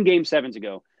was 10 Game 7s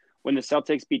ago when the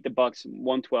Celtics beat the Bucks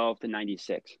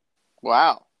 112-96.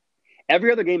 Wow.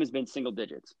 Every other game has been single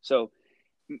digits. So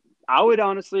I would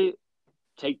honestly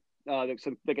take, like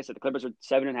I said, the Clippers are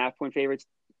 7.5-point favorites.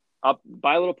 Up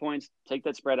by little points, take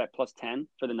that spread at plus 10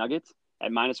 for the Nuggets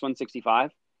at minus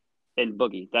 165 and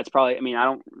boogie. That's probably, I mean,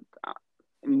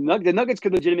 the Nuggets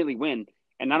could legitimately win.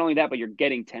 And not only that, but you're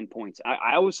getting 10 points.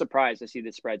 I was surprised to see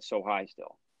the spread so high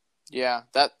still. Yeah,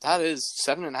 that is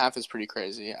 7.5 is pretty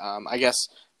crazy. I guess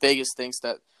Vegas thinks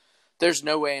that there's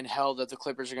no way in hell that the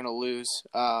Clippers are going to lose,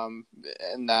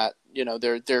 and that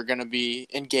they're going to be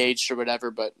engaged or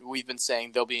whatever. But we've been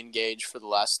saying they'll be engaged for the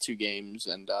last 2 games,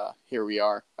 and here we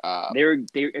are.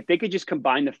 If they could just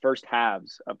combine the first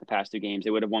halves of the past 2 games,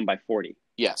 they would have won by 40.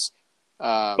 Yes,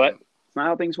 but it's not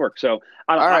how things work. So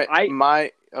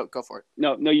go for it.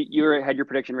 No, you had your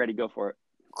prediction ready. Go for it.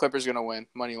 Clippers going to win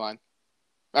money line.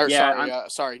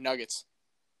 Sorry, Nuggets.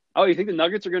 Oh, you think the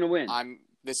Nuggets are going to win?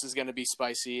 This is going to be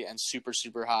spicy and super,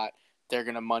 super hot. They're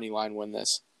going to money line win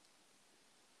this.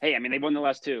 Hey, I mean, they've won the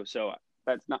last 2, so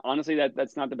that's not honestly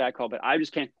that's not the bad call. But I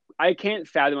can't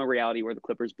fathom a reality where the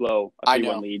Clippers blow a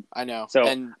 3-1 lead. I know. So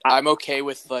I'm okay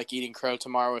with eating crow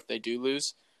tomorrow if they do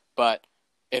lose, but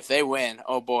if they win,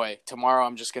 oh boy, tomorrow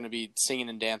I'm just going to be singing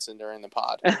and dancing during the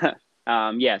pod.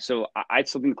 Yeah. So I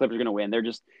still think the Clippers are going to win. They're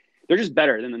just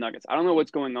better than the Nuggets. I don't know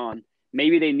what's going on.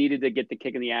 Maybe they needed to get the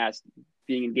kick in the ass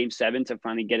being in Game 7 to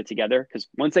finally get it together. Because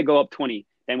once they go up 20,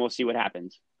 then we'll see what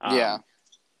happens. Yeah.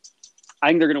 I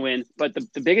think they're going to win. But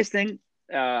the biggest thing,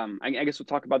 I guess we'll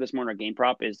talk about this more in our game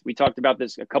prop, is we talked about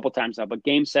this a couple times now, but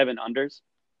Game 7 unders.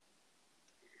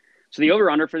 So the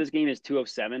over-under for this game is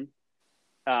 207.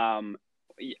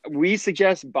 We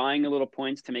suggest buying a little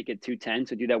points to make it 210.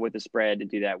 So do that with the spread and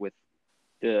do that with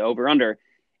the over-under.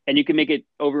 And you can make it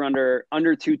under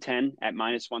 210 at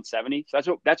minus 170.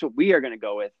 So that's what we are going to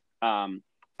go with. I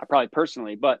probably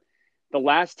personally, but the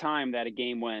last time that a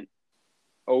game went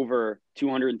over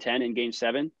 210 in Game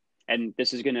 7, and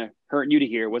this is going to hurt you to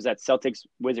hear, was that Celtics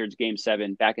Wizards Game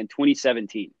 7 back in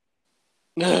 2017.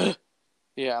 Yeah,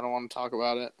 I don't want to talk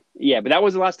about it. Yeah, but that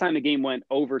was the last time the game went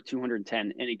over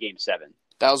 210 in a Game 7.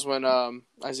 That was when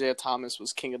Isaiah Thomas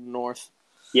was king of the North.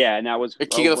 Yeah, and that was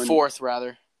king of the Fourth,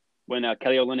 rather. When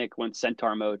Kelly Olynyk went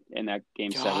centaur mode in that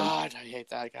Game 7. God, I hate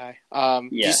that guy. Yeah. Do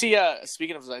you see,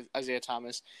 speaking of Isaiah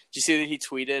Thomas, did you see that he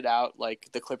tweeted out,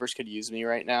 the Clippers could use me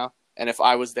right now? And if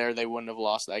I was there, they wouldn't have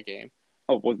lost that game.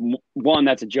 Oh, well, 1,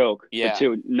 that's a joke. Yeah. But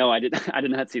 2, no, I did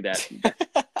not see that.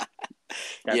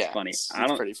 That's funny.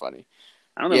 It's pretty funny.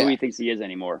 I don't know who he thinks he is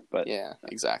anymore. But yeah,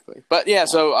 exactly. But, yeah,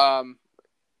 so,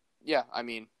 I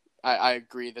mean, I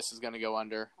agree this is going to go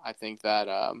under. I think that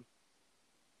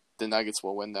the Nuggets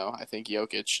will win, though. I think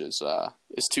Jokic is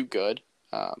too good.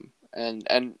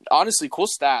 And honestly, cool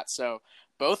stat. So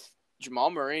both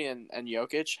Jamal Murray and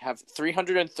Jokic have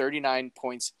 339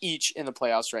 points each in the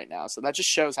playoffs right now. So that just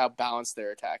shows how balanced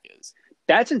their attack is.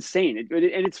 That's insane.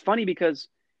 And it's funny because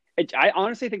I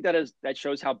honestly think that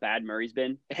shows how bad Murray's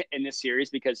been in this series,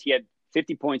 because he had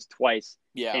 50 points twice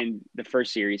in the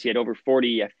first series. He had over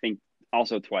 40, I think,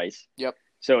 also twice. Yep.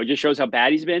 So it just shows how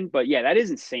bad he's been. But, yeah, that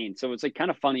is insane. So it's kind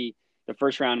of funny. The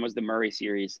first round was the Murray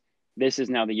series. This is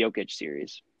now the Jokic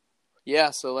series.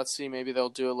 Yeah, so let's see. Maybe they'll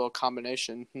do a little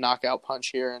combination knockout punch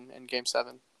here in Game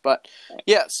 7. But,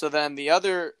 yeah, so then the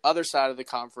other side of the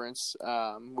conference,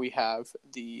 we have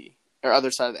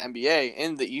other side of the NBA.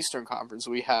 In the Eastern Conference,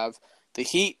 we have the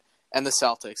Heat and the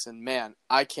Celtics. And, man,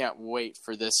 I can't wait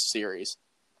for this series.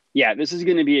 Yeah, this is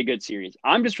going to be a good series.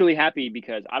 I'm just really happy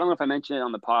because I don't know if I mentioned it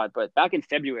on the pod, but back in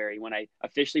February when I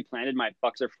officially planted my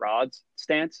Bucks are frauds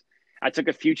stance, I took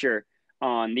a future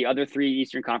on the other three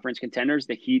Eastern Conference contenders,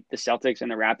 the Heat, the Celtics,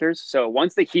 and the Raptors. So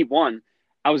once the Heat won,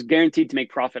 I was guaranteed to make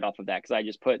profit off of that because I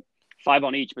just put 5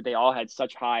 on each, but they all had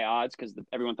such high odds because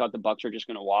everyone thought the Bucks were just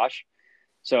going to wash.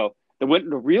 So the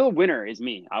real winner is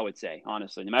me, I would say,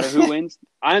 honestly. No matter who wins,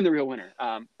 I'm the real winner.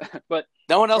 But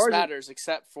no one else matters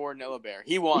except for Noah Bear.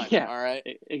 He won. Yeah, all right.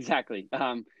 Exactly.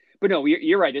 But no,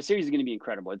 you're right. This series is going to be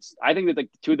incredible. I think that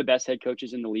two of the best head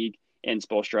coaches in the league, in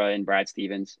Spoelstra and Brad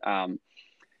Stevens.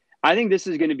 I think this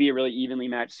is going to be a really evenly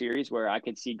matched series where I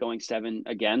could see going 7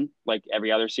 again, like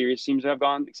every other series seems to have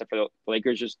gone, except for the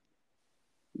Lakers.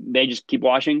 They just keep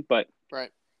washing. But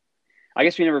right. I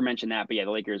guess we never mentioned that. But yeah,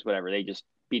 the Lakers, whatever, they just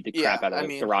beat the crap out of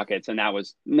the Rockets, and that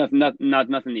was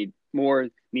nothing more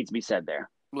needs to be said there.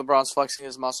 LeBron's flexing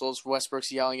his muscles.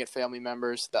 Westbrook's yelling at family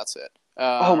members. That's it.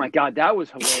 Oh my God, that was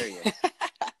hilarious.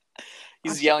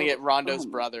 He's yelling at Rondo's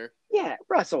brother. Yeah,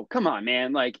 Russell, come on,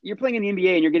 man. Like, you're playing in the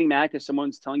NBA and you're getting mad because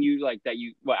someone's telling you like that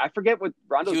I forget what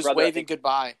Rondo's brother. He was waving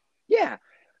goodbye. Yeah.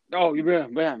 Oh,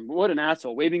 man, what an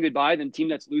asshole. Waving goodbye, then team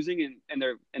that's losing and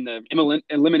they're in the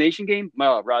elimination game.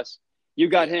 Oh, Russ, you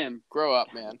got him. Grow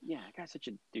up, man. Yeah, that guy's such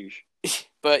a douche.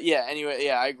 But yeah, anyway,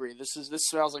 I agree. This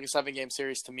smells like a 7-game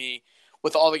series to me,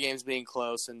 with all the games being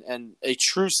close and a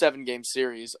true 7-game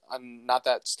series, not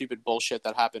that stupid bullshit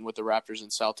that happened with the Raptors and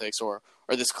Celtics or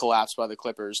this collapse by the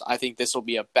Clippers. I think this will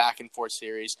be a back-and-forth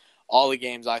series. All the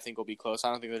games, I think, will be close. I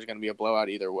don't think there's going to be a blowout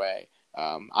either way.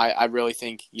 I really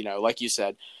think, like you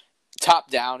said,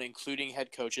 top down, including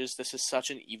head coaches, this is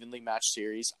such an evenly matched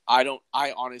series. I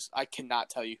cannot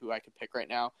tell you who I could pick right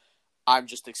now. I'm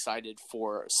just excited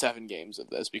for 7 games of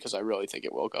this because I really think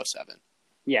it will go 7.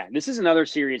 Yeah, this is another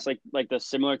series like the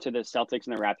similar to the Celtics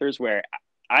and the Raptors where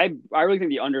I really think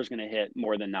the under is going to hit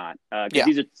more than not because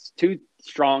these are two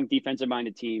strong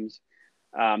defensive-minded teams.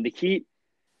 The Heat,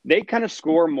 they kind of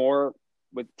score more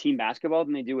with team basketball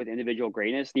than they do with individual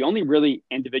greatness. The only really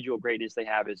individual greatness they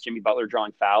have is Jimmy Butler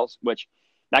drawing fouls, which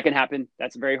that can happen.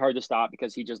 That's very hard to stop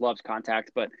because he just loves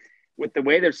contact. But with the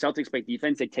way their Celtics play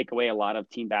defense, they take away a lot of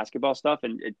team basketball stuff,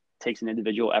 and it takes an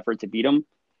individual effort to beat them,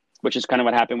 which is kind of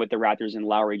what happened with the Raptors and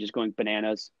Lowry just going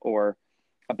bananas or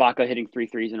Ibaka hitting 3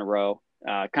 threes in a row.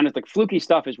 Kind of like fluky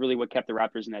stuff is really what kept the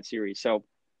Raptors in that series. So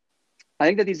I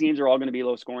think that these games are all going to be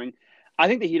low scoring. I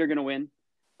think the Heat are going to win.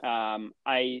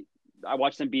 I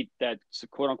watched them beat that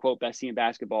quote unquote best team in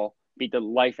basketball, beat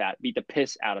the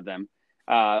piss out of them.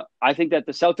 I think that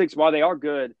the Celtics, while they are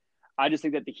good, I just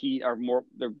think that the Heat are more.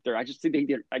 I just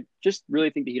really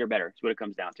think the Heat are better. That's what it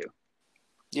comes down to.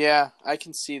 Yeah, I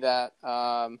can see that.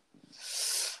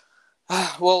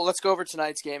 Well, let's go over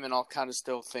tonight's game, and I'll kind of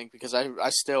still think because I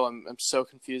still am so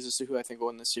confused as to who I think will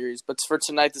win the series. But for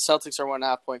tonight, the Celtics are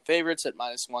 1.5-point favorites at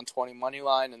 -120 money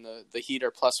line, and the Heat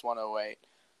are +108.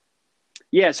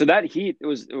 Yeah, so that Heat it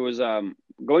was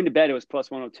going to bed. It was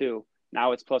 +102.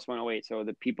 Now it's +108. So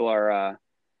the people are.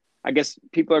 I guess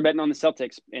people are betting on the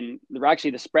Celtics, and they're actually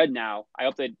the spread now. I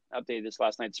updated this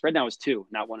last night. The spread now is 2,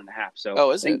 not 1.5. So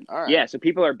is it? All right. Yeah, so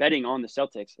people are betting on the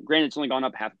Celtics. Granted, it's only gone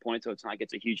up 0.5 point, so it's not like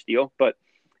it's a huge deal. But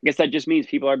I guess that just means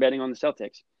people are betting on the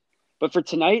Celtics. But for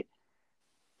tonight,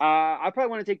 I probably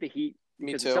want to take the Heat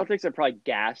because the Celtics are probably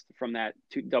gassed from that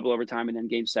double overtime and then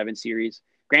Game 7 series.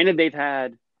 Granted, they've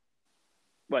had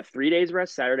 3 days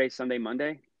rest: Saturday, Sunday,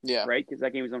 Monday. Yeah. Right, because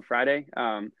that game was on Friday.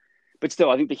 But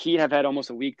still, I think the Heat have had almost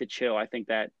a week to chill. I think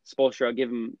that Spoelstra give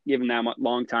them that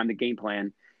long time to game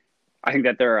plan. I think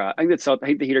that I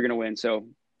think the Heat are going to win. So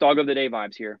dog of the day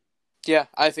vibes here. Yeah,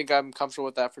 I think I'm comfortable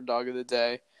with that for dog of the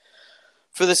day.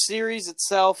 For the series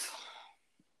itself,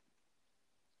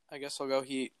 I guess I'll go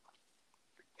Heat.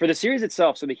 For the series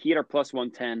itself, so the Heat are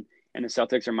 +110 and the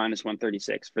Celtics are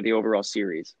 -136 for the overall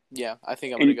series. Yeah, I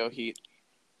think I'm going to go Heat.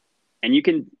 And you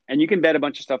can bet a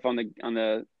bunch of stuff on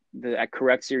the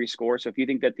correct series score. So if you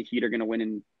think that the Heat are going to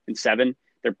win in 7,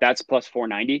 that's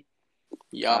 +490.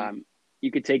 Yeah. You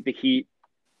could take the Heat.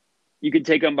 You could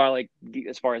take them by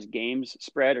as far as games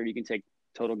spread, or you can take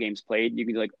total games played. You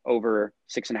can do over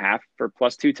 6.5 for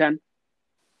 +210.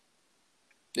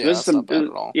 Yeah, that's not bad at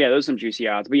all. Yeah, those are some juicy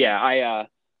odds. But yeah,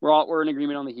 we're in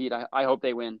agreement on the Heat. I hope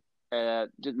they win.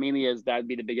 Just mainly as that'd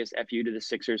be the biggest FU to the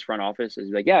Sixers front office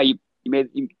is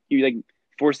you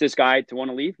force this guy to want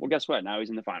to leave. Well, guess what? Now he's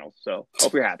in the finals. So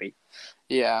hope you're happy.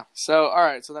 Yeah. So, all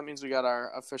right. So that means we got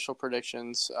our official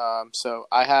predictions. So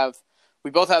we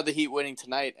both have the Heat winning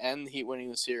tonight and the Heat winning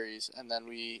the series. And then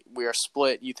we are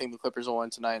split. You think the Clippers will win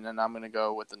tonight, and then I'm going to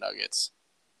go with the Nuggets.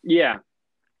 Yeah.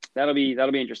 That'll be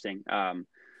interesting.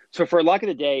 So for lock of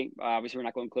the day, obviously we're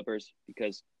not going Clippers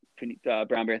because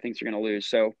Brown Bear thinks you're going to lose.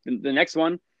 So the next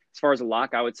one, as far as a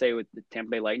lock, I would say with the Tampa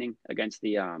Bay Lightning against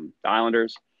the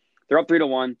Islanders. They're up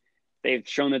 3-1. They've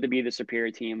shown that to be the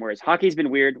superior team, whereas hockey's been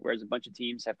weird, whereas a bunch of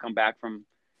teams have come back from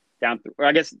down, or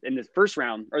I guess in the first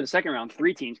round or the second round,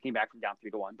 3 teams came back from down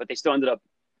 3-1, but they still ended up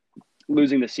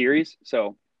losing the series.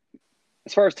 So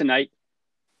as far as tonight,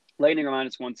 Lightning are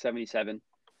minus 177.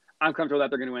 I'm comfortable that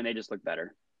they're going to win. They just look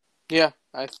better. Yeah,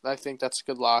 I think that's a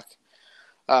good lock.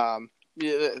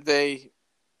 They've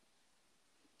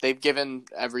given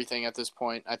everything at this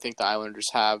point. I think the Islanders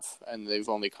have, and they've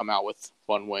only come out with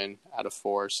 1 win out of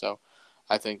 4. So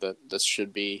I think that this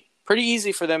should be pretty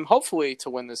easy for them, hopefully, to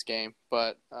win this game.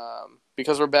 But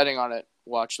because we're betting on it,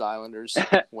 watch the Islanders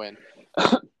win.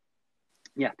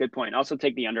 Yeah, good point. Also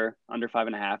take the under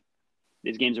 5.5.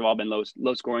 These games have all been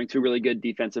low scoring. 2 really good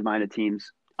defensive-minded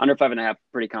teams. Under 5.5,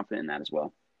 pretty confident in that as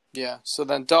well. Yeah, so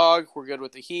then dog, we're good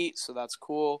with the Heat, so that's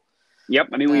cool. Yep,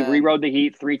 I mean we rerode the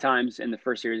Heat 3 times in the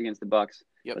first series against the Bucks.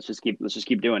 Yep. Let's just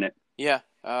keep doing it. Yeah.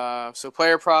 So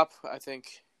player prop, I think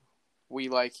we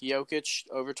like Jokic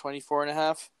over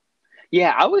 24.5.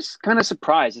 Yeah, I was kind of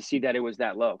surprised to see that it was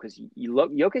that low because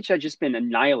Jokic had just been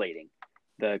annihilating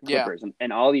the Clippers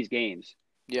in all these games.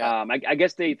 Yeah. I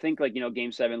guess they think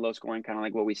Game 7 low scoring, kind of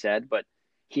like what we said, but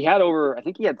he had I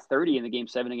think he had 30 in the Game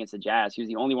 7 against the Jazz. He was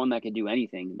the only one that could do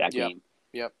anything that game.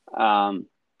 Yep.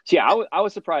 So yeah, I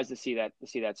was surprised to see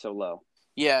that so low.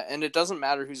 Yeah, and it doesn't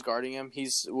matter who's guarding him.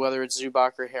 Whether it's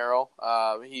Zubac or Harrell,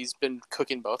 he's been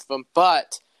cooking both of them.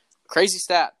 But crazy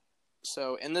stat.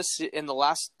 So in the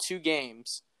last 2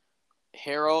 games,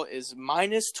 Harrell is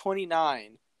minus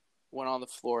 29 when on the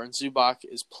floor, and Zubac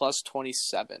is plus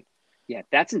 27. Yeah,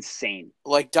 that's insane.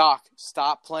 Like, Doc,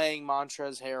 stop playing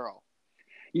Montrezl Harrell.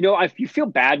 You feel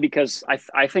bad because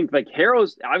I think like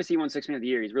Harrell's obviously he won 6 Man of the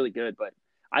Year. He's really good, but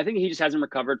I think he just hasn't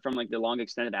recovered from like the long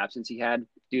extended absence he had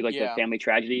due to the family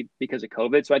tragedy because of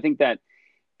COVID. So I think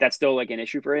that's still like an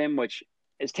issue for him, which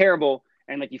is terrible.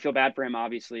 And like you feel bad for him,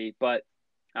 obviously, but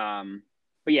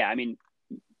yeah, I mean,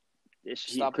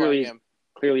 clearly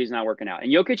he's not working out.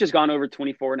 And Jokic has gone over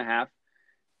 24.5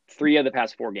 3 of the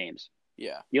past 4 games.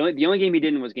 Yeah. The only game he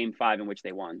didn't was Game 5 in which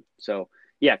they won. So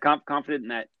yeah, confident in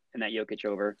that Jokic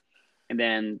over. And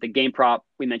then the game prop,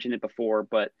 we mentioned it before,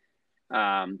 but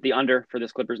the under for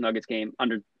this Clippers Nuggets game,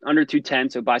 under 210.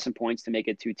 So buy some points to make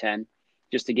it 210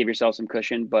 just to give yourself some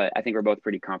cushion. But I think we're both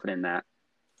pretty confident in that.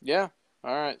 Yeah.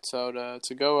 All right. So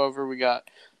to go over, we got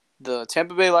the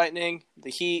Tampa Bay Lightning, the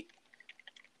Heat,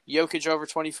 Jokic over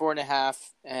 24.5,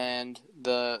 and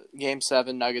the Game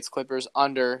 7 Nuggets Clippers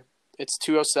under. It's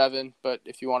 207, but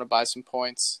if you want to buy some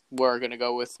points, we're going to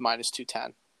go with minus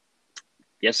 210.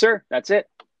 Yes, sir. That's it.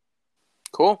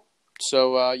 Cool.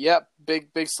 So, big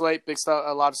slate, big stuff,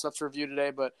 a lot of stuff to review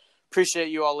today, but appreciate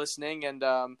you all listening, and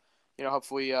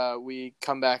hopefully we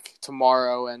come back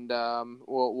tomorrow, and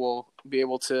we'll be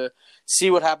able to see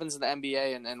what happens in the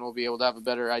NBA, and we'll be able to have a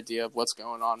better idea of what's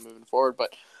going on moving forward.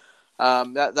 But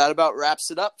that about wraps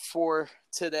it up for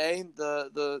today,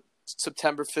 the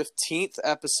September 15th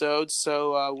episode.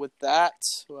 So with that,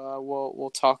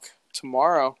 we'll talk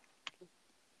tomorrow.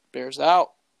 Bears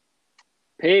out.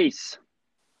 Peace.